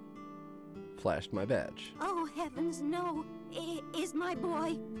 Flashed my badge. Oh, heavens, no. Is my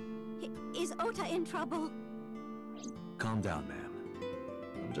boy... Is Ota in trouble? Calm down, ma'am.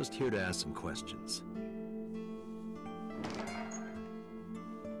 I'm just here to ask some questions.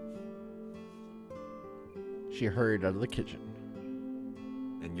 She hurried out of the kitchen.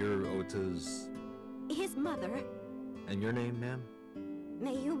 And you're Ota's... His mother, And your name, ma'am?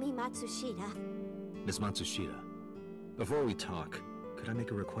 Mayumi Matsushita. Miss Matsushita. Before we talk, could I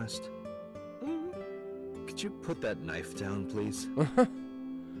make a request? Could you put that knife down, please?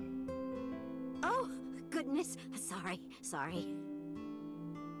 Oh, goodness. Sorry.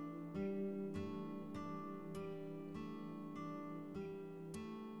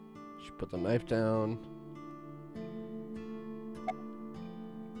 She put the knife down.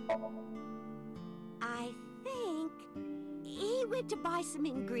 I think he went to buy some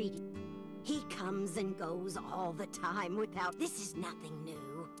ingredients. He comes and goes all the time without... This is nothing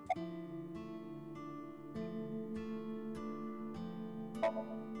new.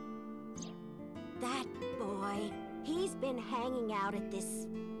 That boy, he's been hanging out at this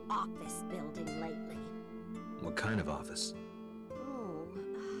office building lately. What kind of office? Oh,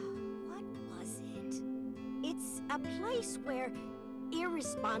 what was it? It's a place where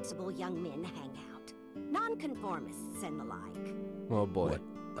irresponsible young men hang out. Nonconformists and the like. Oh boy. What,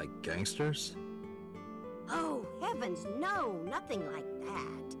 like gangsters? Oh, heavens, no, nothing like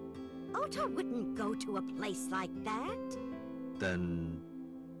that. Ota wouldn't go to a place like that. Then...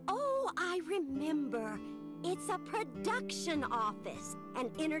 Oh, I remember. It's a production office,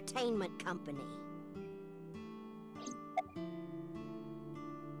 an entertainment company.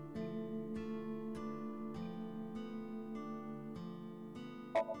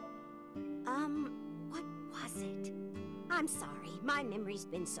 What was it? I'm sorry, my memory's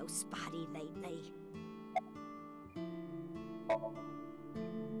been so spotty lately.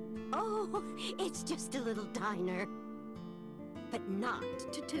 Oh, it's just a little diner. But not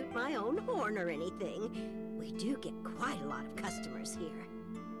to toot my own horn or anything. We do get quite a lot of customers here.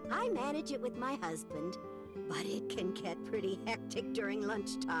 I manage it with my husband, but it can get pretty hectic during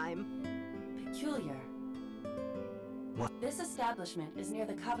lunchtime. Peculiar. What? This establishment is near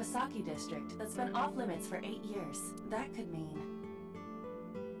the Kawasaki district that's been off limits for 8 years. That could mean...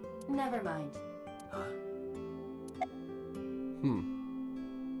 Never mind.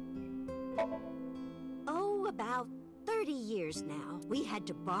 Oh, about 30 years now. We had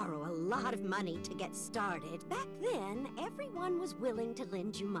to borrow a lot of money to get started. Back then, everyone was willing to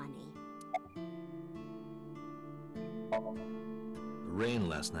lend you money. The rain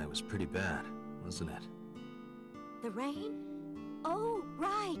last night was pretty bad, wasn't it? The rain? Oh,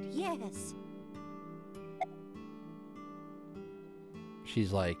 right, yes.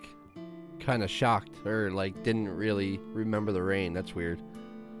 She's like kind of shocked, or like didn't really remember the rain. That's weird.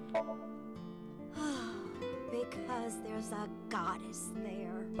 Because there's a goddess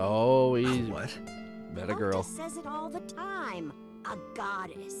there. Oh, he's What? met a girl. Ota says it all the time. A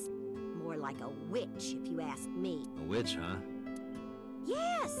goddess. More like a witch, if you ask me. A witch, huh?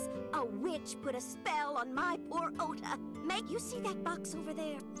 Yes, a witch put a spell on my poor Ota. Make you see that box over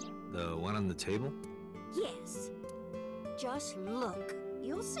there? The one on the table? Yes. Just look.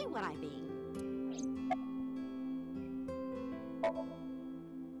 You'll see what I mean.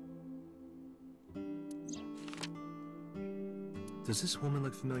 Does this woman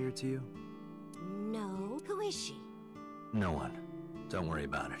look familiar to you? No. Who is she? No one. Don't worry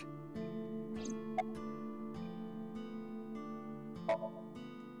about it.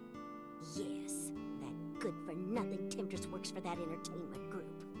 Yes, that good-for-nothing temptress works for that entertainment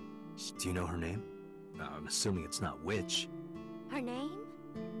group. Do you know her name? I'm assuming it's not Witch. Her name?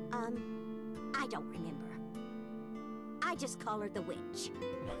 I don't remember. I just call her the witch.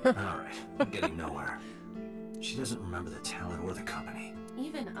 Alright, I'm getting nowhere. She doesn't remember the talent or the company.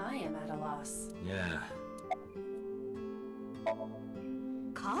 Even I am at a loss. Yeah.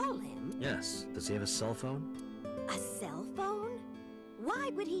 Call him? Yes. Does he have a cell phone? A cell phone?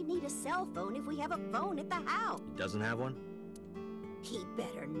 Why would he need a cell phone if we have a phone at the house? He doesn't have one? He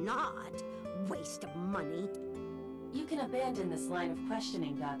better not. Waste of money. You can abandon this line of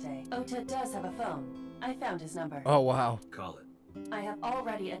questioning, Date. Ota does have a phone. I found his number. Oh, wow. Call it. I have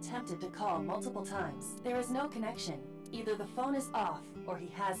already attempted to call multiple times. There is no connection. Either the phone is off, or he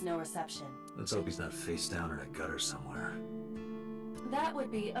has no reception. Let's hope he's not face down in a gutter somewhere. That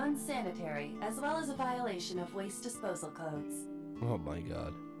would be unsanitary, as well as a violation of waste disposal codes. Oh my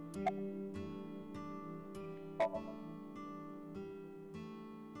god.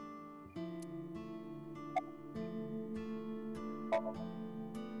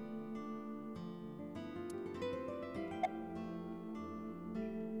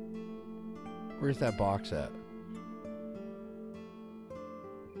 Where's that box at?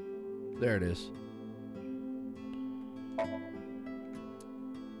 There it is.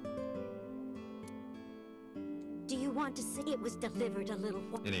 Do you want to see? It was delivered a little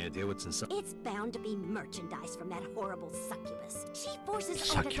while. Any idea what's inside? It's bound to be merchandise from that horrible succubus. She forces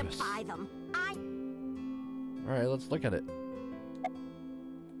Ota to Succubus. buy them. Alright, let's look at it.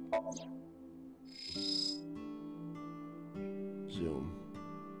 Zoom.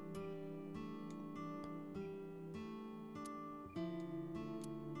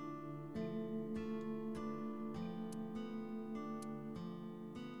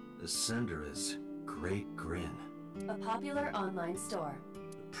 The sender is Great Grin. A popular online store.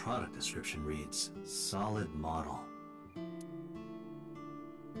 The product description reads, solid model.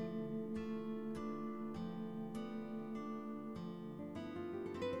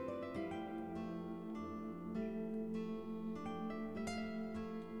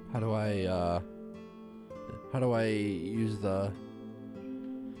 How do I use the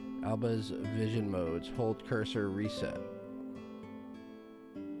Alba's vision modes? Hold cursor, reset.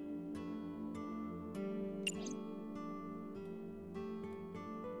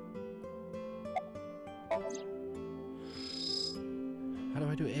 How do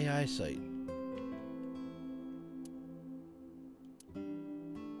I do AI site?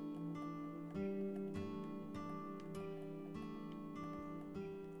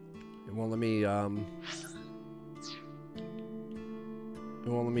 It won't let me, it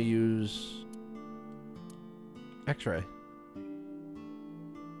won't let me use X-ray.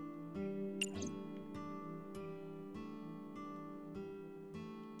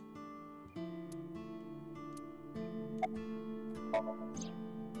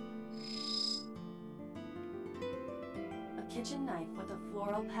 A kitchen knife with a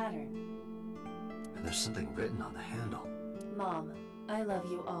floral pattern. And there's something written on the handle. Mom, I love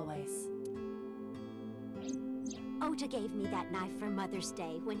you always. Ota gave me that knife for Mother's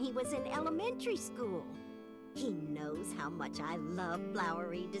Day when he was in elementary school. He knows how much I love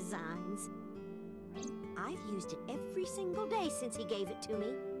flowery designs. I've used it every single day since he gave it to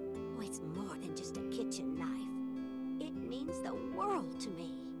me. Oh, it's more than just a kitchen knife. It means the world to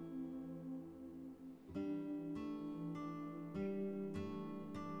me.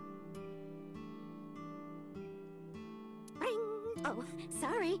 Ring! Oh,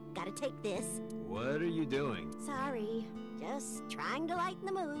 sorry. Gotta take this. What are you doing? Sorry. Just trying to lighten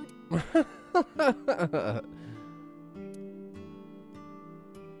the mood.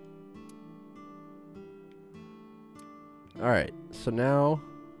 Alright, so now...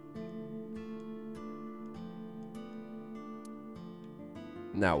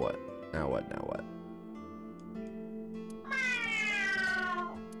 Now what? Now what? Now what?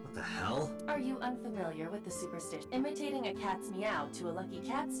 What the hell? Are you unfamiliar with the superstition? Imitating a cat's meow to a lucky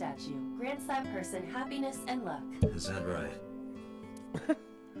cat statue grants that person happiness and luck. Is that right?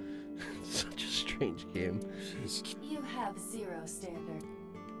 Such a strange game. Jeez. You have zero standard.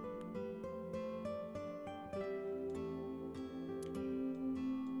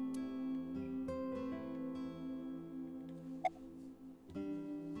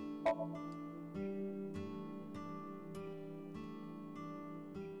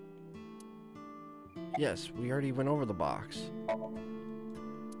 Yes, we already went over the box.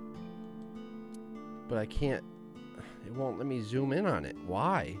 But I can't... It won't let me zoom in on it.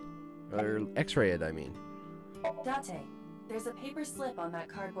 Why? Or x-ray it, I mean. Date, there's a paper slip on that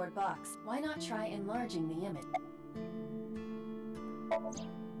cardboard box. Why not try enlarging the image?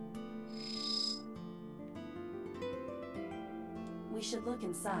 We should look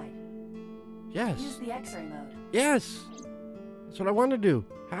inside. Yes. Use the X-ray mode. Yes! That's what I want to do.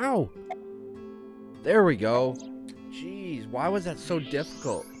 How? There we go. Jeez, why was that so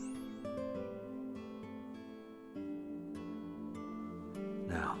difficult?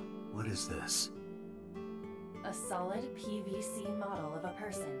 Now, what is this? A solid PVC model of a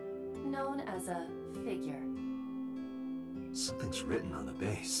person, known as a figure. Something's written on the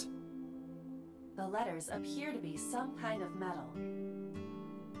base. The letters appear to be some kind of metal.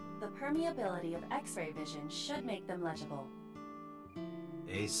 The permeability of X-ray vision should make them legible.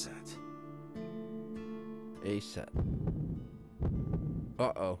 A set. A set.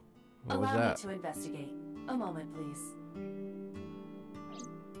 Uh-oh. What was Allow that? me to investigate. A moment, please.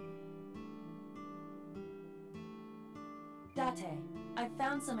 Date, I've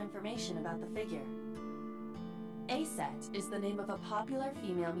found some information about the figure. A-set is the name of a popular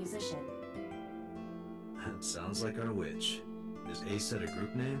female musician. That sounds like our witch. Is A set a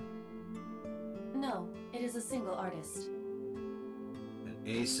group name? No, it is a single artist. An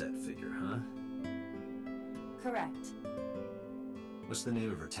A set figure, huh? Correct. What's the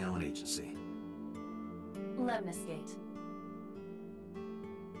name of her talent agency? Lemniscate.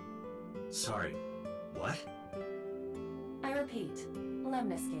 Sorry, what? I repeat,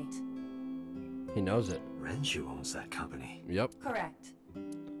 Lemniscate. He knows it. Renju owns that company. Yep. Correct.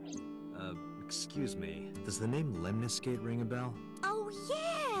 Excuse me. Does the name Lemniscate ring a bell? Oh,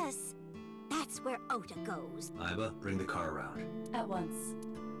 yes! That's where Ota goes. Iba, bring the car around. At once.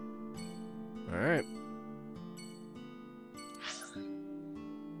 Alright.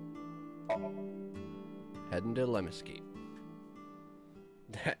 Heading to Lemniscate.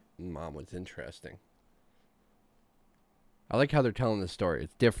 That mom was interesting. I like how they're telling this story.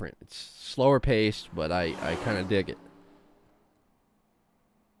 It's different. It's slower paced, but I kind of dig it.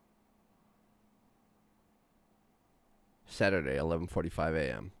 Saturday, 11:45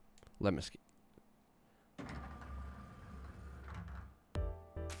 a.m. Lemniscate.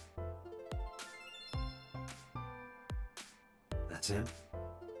 That's him?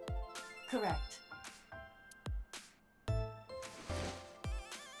 Correct.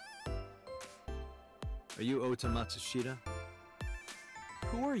 Are you Ota Matsushita?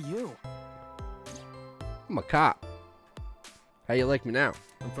 Who are you? I'm a cop. How you like me now?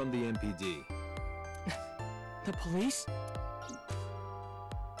 I'm from the MPD. The police?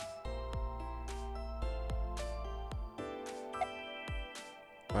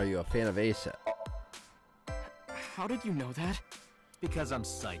 Are you a fan of A-set? How did you know that? Because I'm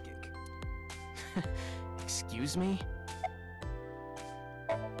psychic. Excuse me?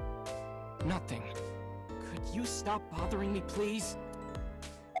 Nothing. Could you stop bothering me, please?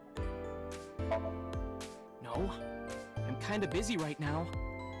 No? I'm kinda busy right now.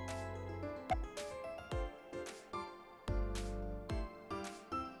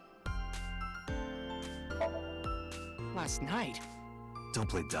 Last night? Don't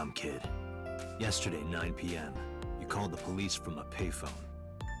play dumb, kid. Yesterday, 9 p.m., you called the police from a payphone.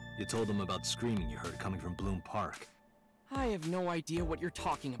 You told them about screaming you heard coming from Bloom Park. I have no idea what you're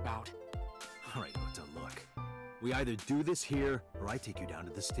talking about. All right, Ota, look. We either do this here, or I take you down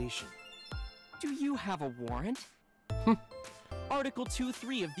to the station. Do you have a warrant? Article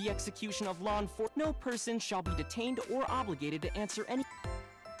 2.3 of the Execution of Law Enforcement. No person shall be detained or obligated to answer any...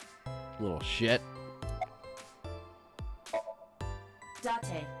 Little shit.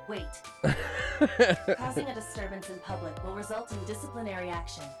 Date, wait. Causing a disturbance in public will result in disciplinary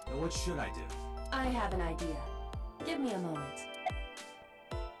action. Now what should I do? I have an idea. Give me a moment.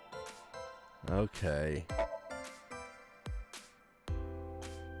 Okay.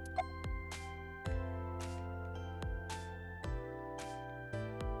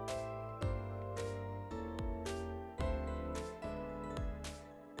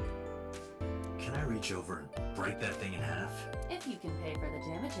 Can I reach over and break that thing in half? If you can pay for the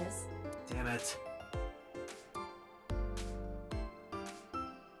damages. Damn it.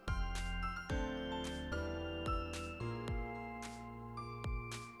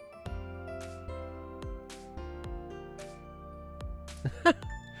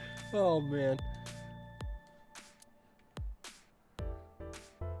 Oh man.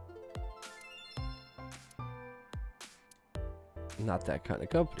 Not that kind of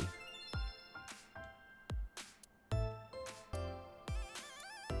company.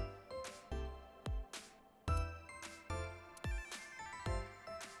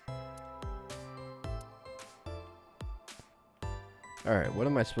 Alright, what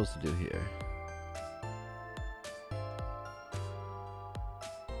am I supposed to do here?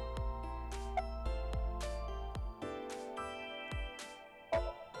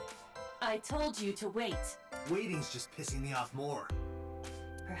 I told you to wait. Waiting's just pissing me off more.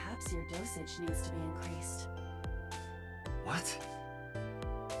 Perhaps your dosage needs to be increased. What?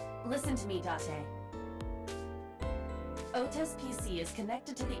 Listen to me, Date. Ota's PC is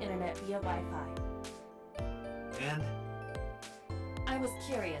connected to the internet via Wi-Fi. And? I was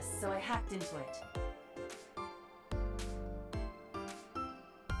curious, so I hacked into it.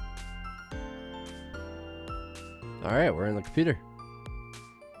 Alright, we're in the computer.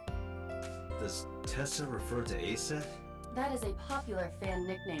 Does Tessa refer to Aset? That is a popular fan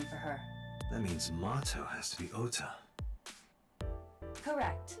nickname for her. That means Mato has to be Ota.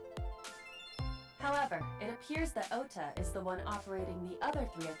 Correct. However, it appears that Ota is the one operating the other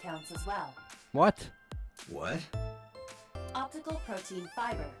 3 accounts as well. What? What? Optical Protein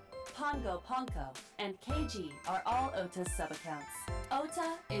Fiber, Pongo Ponko, and KG are all Ota's sub-accounts.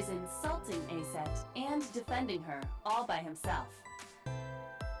 Ota is insulting Aset and defending her all by himself.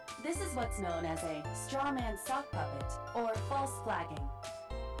 This is what's known as a strawman sock puppet, or false flagging.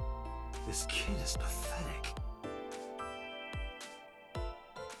 This kid is pathetic.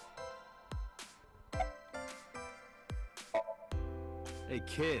 Hey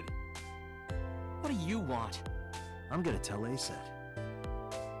kid, What do you want? I'm gonna tell Aset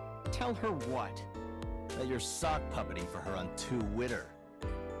Tell her what? that you're sock puppeting for her on Twitter.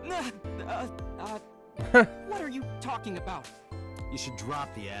 What are you talking about? You should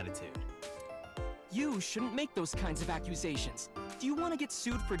drop the attitude. You shouldn't make those kinds of accusations. Do you want to get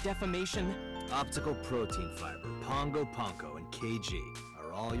sued for defamation? Optical Protein Fiber, Pongo Ponko, and KG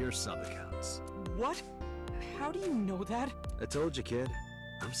are all your sub-accounts. What? How do you know that? I told you, kid.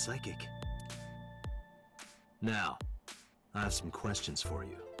 I'm psychic. Now, I have some questions for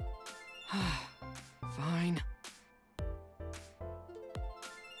you. Fine.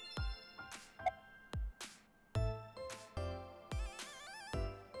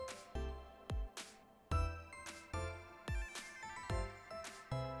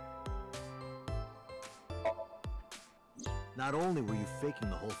 Not only were you faking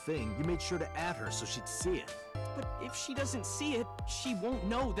the whole thing, you made sure to add her so she'd see it. But if she doesn't see it, she won't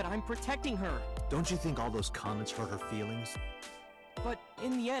know that I'm protecting her. Don't you think all those comments hurt her feelings? But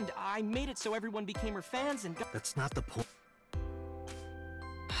in the end, I made it so everyone became her fans and got— That's not the point.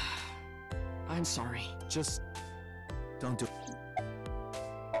 I'm sorry. Just don't do.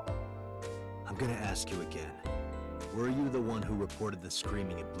 I'm gonna ask you again. Were you the one who reported the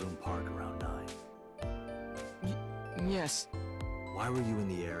screaming at Bloom Park around 9? Yes. Why were you in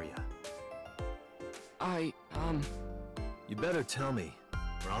the area? You You better tell me,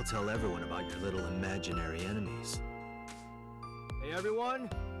 or I'll tell everyone about your little imaginary enemies. Hey everyone,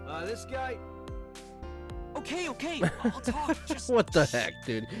 this guy... Okay, I'll talk. Just What the heck,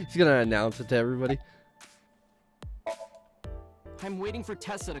 dude? He's gonna announce it to everybody. I'm waiting for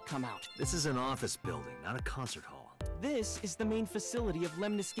Tessa to come out. This is an office building, not a concert hall. This is the main facility of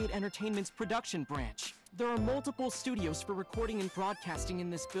Lemniscate Entertainment's production branch. There are multiple studios for recording and broadcasting in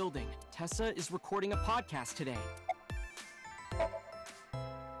this building. Tessa is recording a podcast today.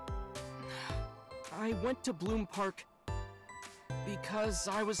 I went to Bloom Park because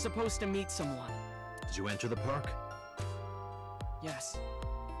I was supposed to meet someone. Did you enter the park? Yes,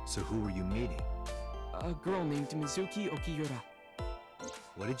 So who were you meeting? a girl named Mizuki Okiura.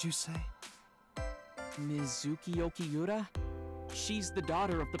 What did you say? Mizuki Okiura? She's the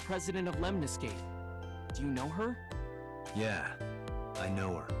daughter of the president of Lemniscate. Do you know her? Yeah, I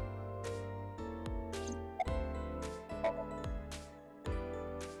know her.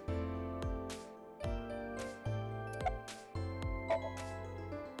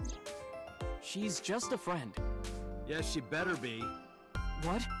 She's just a friend. Yes, she better be.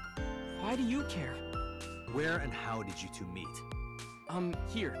 What? Why do you care? Where and how did you two meet?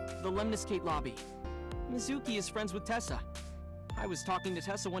 Here, the Lemniscate lobby. Mizuki is friends with Tessa. I was talking to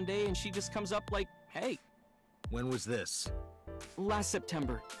Tessa one day and she just comes up like, hey. When was this? Last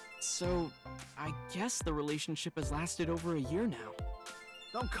September. So, I guess the relationship has lasted over a year now.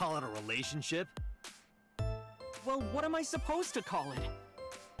 Don't call it a relationship. Well, what am I supposed to call it?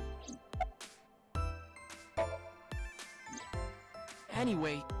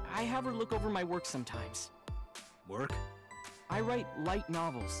 Anyway, I have her look over my work sometimes. Work? I write light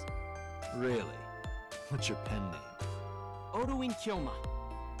novels. Really? What's your pen name? Odoin Kyoma.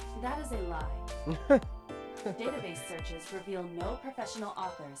 That is a lie. Database searches reveal no professional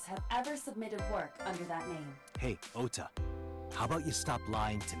authors have ever submitted work under that name. Hey, Ota. How about you stop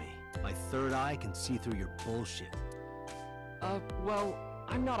lying to me? My third eye can see through your bullshit. Well,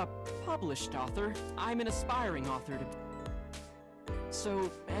 I'm not a published author. I'm an aspiring author to...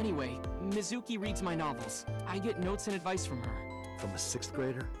 So, anyway, Mizuki reads my novels. I get notes and advice from her. From a 6th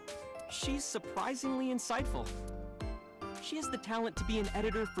grader? She's surprisingly insightful. She has the talent to be an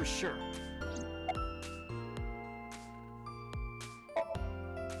editor for sure.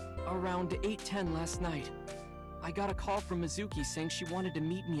 Around 8:10 last night, I got a call from Mizuki saying she wanted to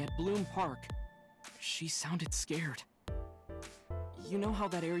meet me at Bloom Park. She sounded scared. You know how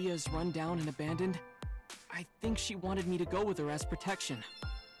that area is run down and abandoned? I think she wanted me to go with her as protection.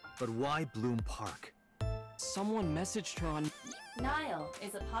 But why Bloom Park? Someone messaged her on... Nalyo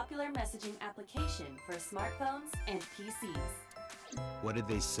is a popular messaging application for smartphones and PCs. What did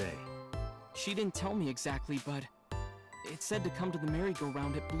they say? She didn't tell me exactly, but... it said to come to the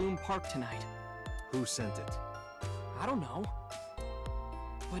merry-go-round at Bloom Park tonight. Who sent it? I don't know.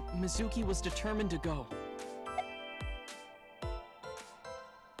 But Mizuki was determined to go.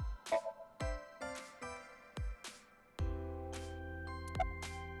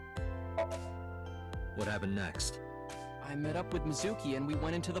 What happened next? I met up with Mizuki and we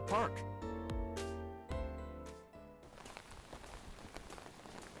went into the park.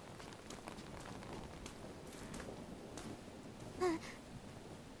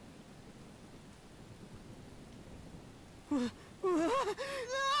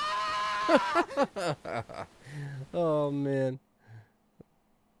 Oh man.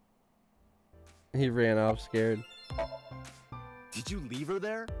 He ran off scared. Did you leave her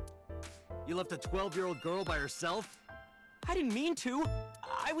there? You left a 12-year-old girl by herself? I didn't mean to.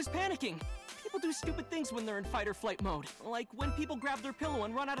 I was panicking. People do stupid things when they're in fight or flight mode. Like when people grab their pillow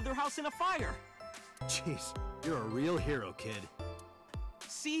and run out of their house in a fire. Jeez, you're a real hero, kid.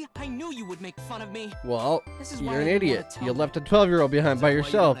 See, I knew you would make fun of me. Well, This is why you're I an didn't wanna idiot. tell You you. left a 12-year-old behind Is by that why you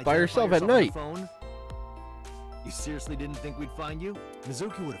yourself, didn't by identify yourself at yourself on the night. phone? You seriously didn't think we'd find you?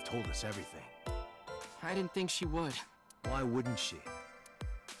 Mizuki would have told us everything. I didn't think she would. Why wouldn't she?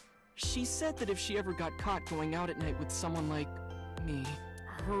 She said that if she ever got caught going out at night with someone like me,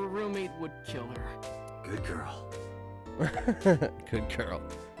 her roommate would kill her. Good girl. Good girl.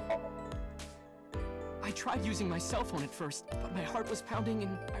 I tried using my cell phone at first, but my heart was pounding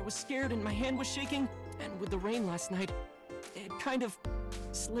and I was scared and my hand was shaking. And with the rain last night, it kind of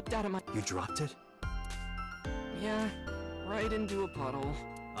slipped out of my... You dropped it? Yeah, right into a puddle.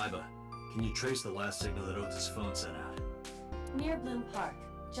 Iba, can you trace the last signal that Ota's phone sent out? Near Bloom Park,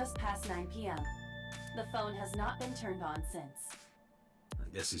 just past 9 p.m. The phone has not been turned on since. I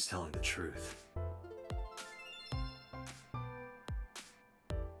guess he's telling the truth.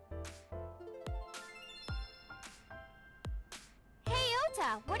 Hey,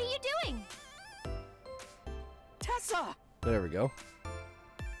 Ota, what are you doing? Tessa! There we go.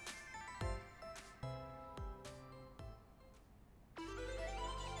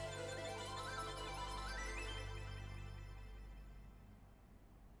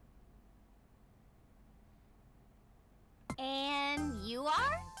 And you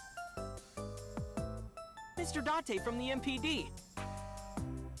are? Mr. Date from the MPD.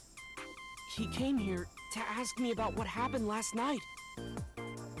 He came here to ask me about what happened last night.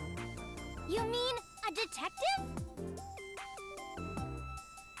 You mean a detective?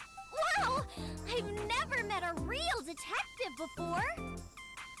 Wow! I've never met a real detective before!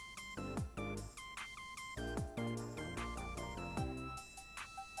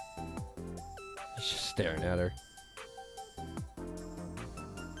 He's just staring at her.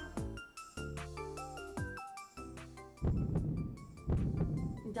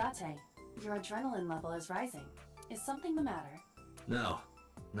 Date, your adrenaline level is rising. Is something the matter? No,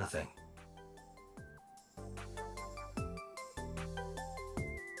 nothing.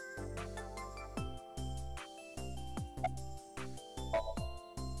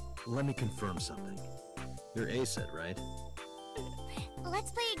 Let me confirm something. You're A-set, right?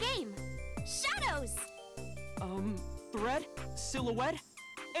 Let's play a game. Shadows! Thread? Silhouette?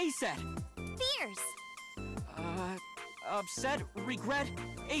 A-set! Fears! Upset? Regret?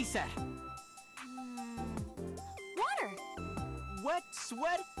 A-set! Water! Wet?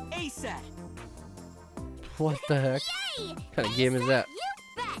 Sweat? A-set! What the heck? Yay! What kind of game is that?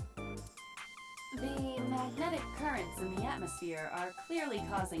 You bet! The magnetic currents in the atmosphere are clearly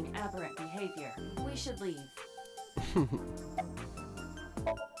causing aberrant behavior. We should leave.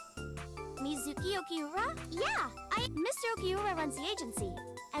 Mizuki Okiura? Yeah, Mr. Okiura runs the agency,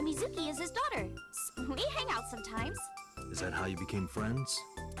 and Mizuki is his daughter. We hang out sometimes. Is that how you became friends?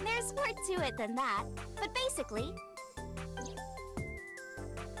 There's more to it than that, but basically...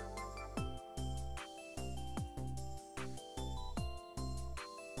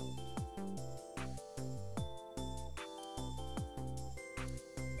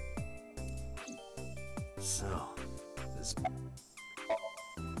 So, this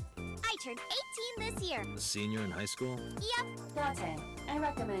I turned 18 this year. a senior in high school? Yep. Date, I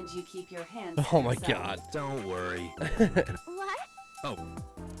recommend you keep your hands to Oh my yourself. god. Don't worry. What? Oh,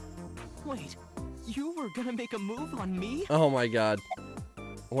 Wait, you were gonna make a move on me? Oh my god.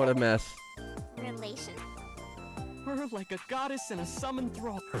 What a mess. Relation? Her like a goddess in a summoned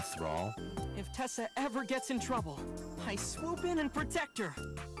thrall. her thrall? If Tessa ever gets in trouble, I swoop in and protect her.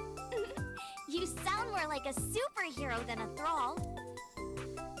 You sound more like a superhero than a thrall.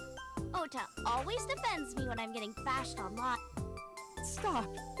 Ota always defends me when I'm getting bashed online. Stop,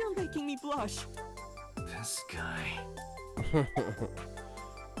 you're making me blush. This guy.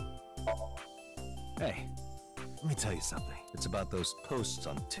 Hey, let me tell you something. It's about those posts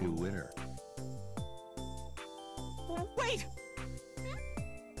on 2 Winter. Wait!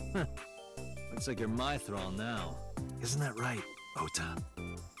 Looks like you're my thrall now. Isn't that right, Ota?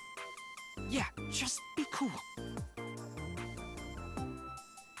 Yeah, just be cool.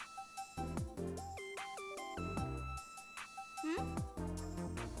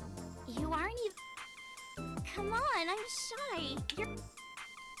 You aren't even... Come on, I'm shy. You're...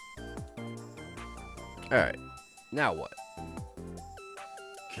 Alright. Now what?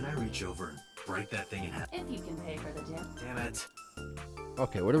 Can I reach over and break that thing in half? If you can pay for the gym. Damn it.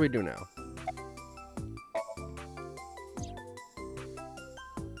 Okay, what do we do now?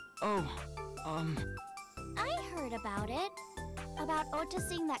 Oh, I heard about it. About Ota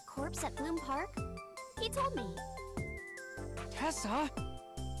seeing that corpse at Bloom Park. He told me. Tessa?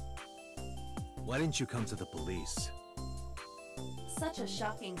 Why didn't you come to the police? Such a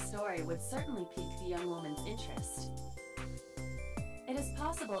shocking story would certainly pique the young woman's interest. It is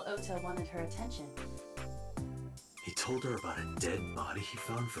possible Ota wanted her attention. He told her about a dead body he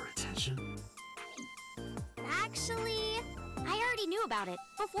found for attention? Actually, I already knew about it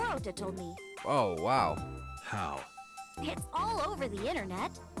before Ota told me. Oh, wow. How? It's all over the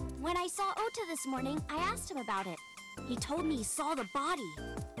internet. When I saw Ota this morning, I asked him about it. He told me he saw the body.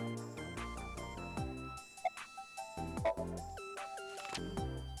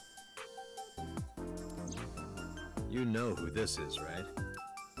 You know who this is, right?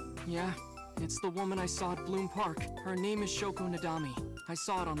 Yeah, it's the woman I saw at Bloom Park. Her name is Shoko Nadami. I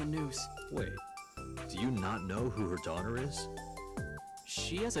saw it on the news. Wait, do you not know who her daughter is?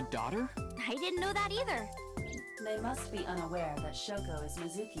 She has a daughter? I didn't know that either. They must be unaware that Shoko is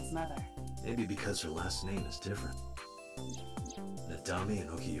Mizuki's mother. Maybe because her last name is different. Nadami and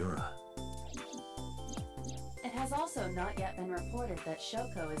Okiura. It has also not yet been reported that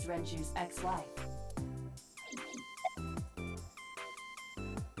Shoko is Renju's ex-wife.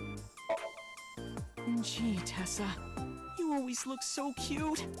 Gee, Tessa, you always look so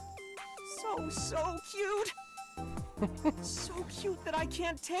cute. So cute. So cute that I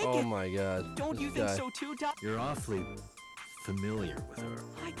can't take Oh it. my god. Don't This you think guy. so too, Doc? You're awfully familiar with her.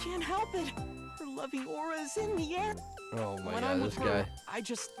 I can't help it. Her loving aura is in the air. Oh my When god, I'm this with her,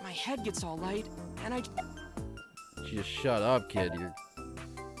 guy. my head gets all light, and I... Just shut up, kid. You're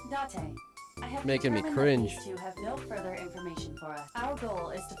Date, I have Making me determined cringe. that these two have no further information for us. Our goal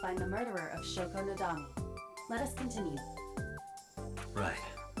is to find the murderer of Shoko Nadami. Let us continue. Right.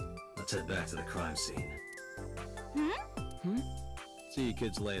 Let's head back to the crime scene. See you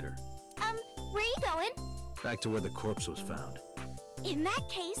kids later. Where are you going? Back to where the corpse was found. In that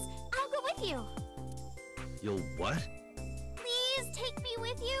case, I'll go with you. You'll what? Please take me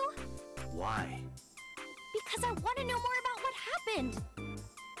with you. Why? Because I want to know more about what happened.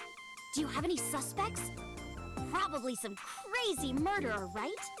 Do you have any suspects? Probably some crazy murderer,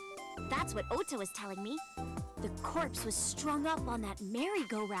 right? That's what Ota was telling me. The corpse was strung up on that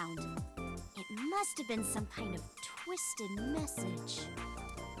merry-go-round. It must have been some kind of twisted message.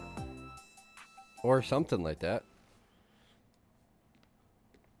 Or something like that.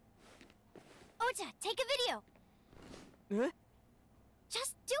 Ota, take a video. Huh?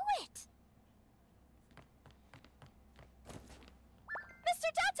 Just do it. Mr.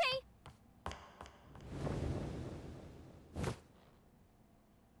 Date!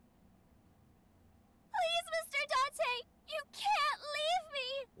 Please, Mr. Date, you can't leave me.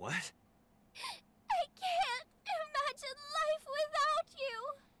 What? I can't imagine life without you.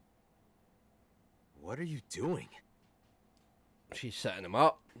 What are you doing? She's setting him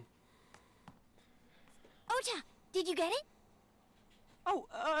up. Ota, did you get it? Oh,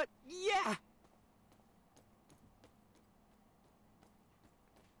 yeah.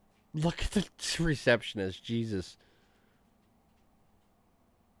 Look at the receptionist, Jesus.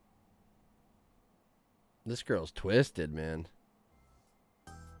 This girl's twisted, man.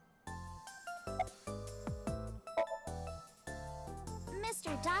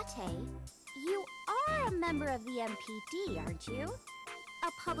 Mr. Date, you are a member of the MPD, aren't you?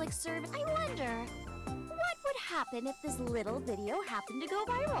 A public servant. I wonder, what would happen if this little video happened to go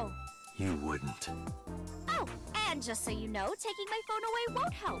viral? You wouldn't. Oh, and just so you know, taking my phone away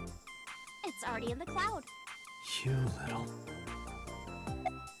won't help. It's already in the cloud. You little...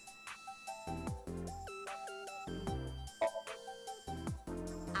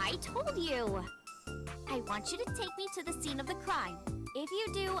 I told you. I want you to take me to the scene of the crime. If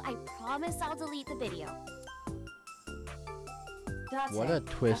you do, I promise I'll delete the video. Date, What a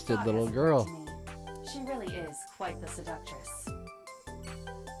twisted thought little has girl. occurred to me. She really is quite the seductress.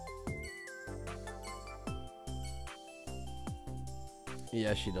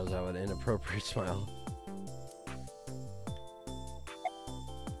 Yeah, she does have an inappropriate smile.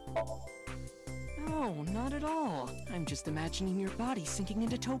 No, not at all. I'm just imagining your body sinking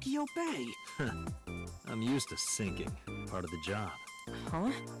into Tokyo Bay. I'm used to sinking. Part of the job.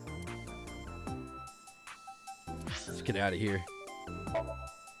 Huh? Let's get out of here.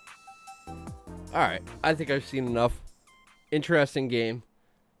 Alright, I think I've seen enough. Interesting game.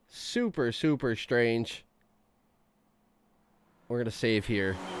 Super, super strange. We're gonna save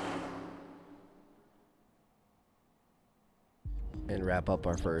here. And wrap up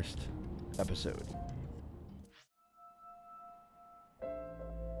our first episode.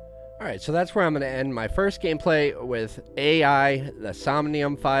 Alright, so that's where I'm gonna end my first gameplay with AI, the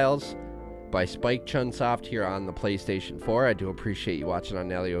SOMNIUM files by CHUNSOFT here on the PlayStation 4. I do appreciate you watching on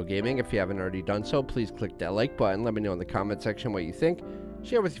Nalyo Gaming. If you haven't already done so, please click that like button. Let me know in the comment section what you think.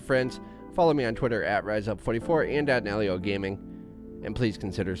 Share with your friends. Follow me on Twitter at RiseUp44 and at Nalyo Gaming. And please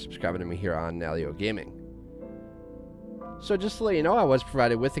consider subscribing to me here on Nalyo Gaming. So just to let you know, I was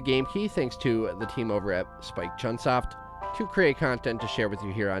provided with a game key thanks to the team over at CHUNSOFT to create content to share with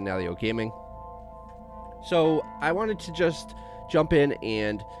you here on Nalyo Gaming. So I wanted to just jump in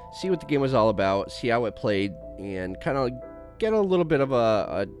and see what the game was all about, see how it played, and kind of get a little bit of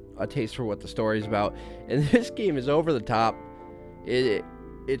a taste for what the story is about. And this game is over the top.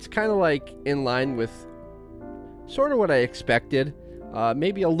 It's kind of like in line with sort of what I expected,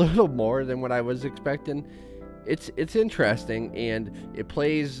 maybe a little more than what I was expecting. It's interesting, and it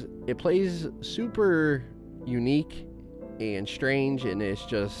plays super unique and strange, and it's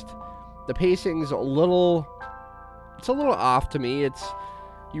just the pacing's a little off to me.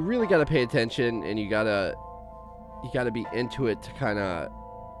 You really got to pay attention, and you gotta be into it to kind of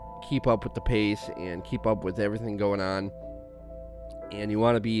keep up with the pace and keep up with everything going on. And you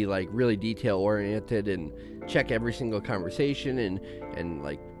want to be like really detail oriented and check every single conversation and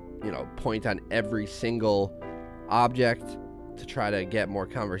like, you know, point on every single object to try to get more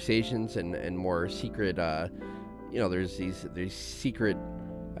conversations and more secret, you know, there's these secret,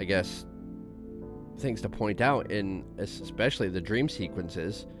 I guess, things to point out, and especially the dream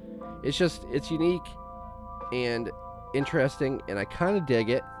sequences. It's unique and interesting, and I kind of dig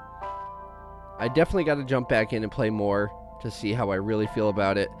it. I definitely got to jump back in and play more to see how I really feel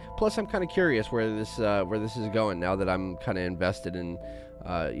about it. Plus, I'm kind of curious where this is going now that I'm kind of invested in,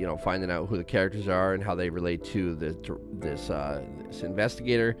 you know, finding out who the characters are and how they relate to this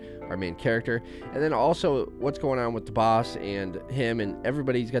investigator, our main character, and then also what's going on with the boss and him and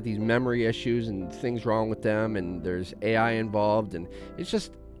everybody's got these memory issues and things wrong with them, and there's AI involved, and it's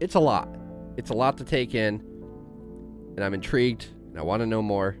a lot. It's a lot to take in, and I'm intrigued and I want to know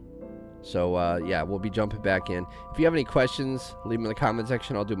more. So, yeah, we'll be jumping back in. If you have any questions, leave them in the comment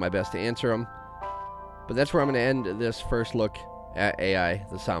section. I'll do my best to answer them. But that's where I'm going to end this first look at AI,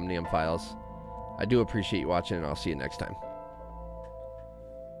 the SOMNIUM files. I do appreciate you watching, and I'll see you next time.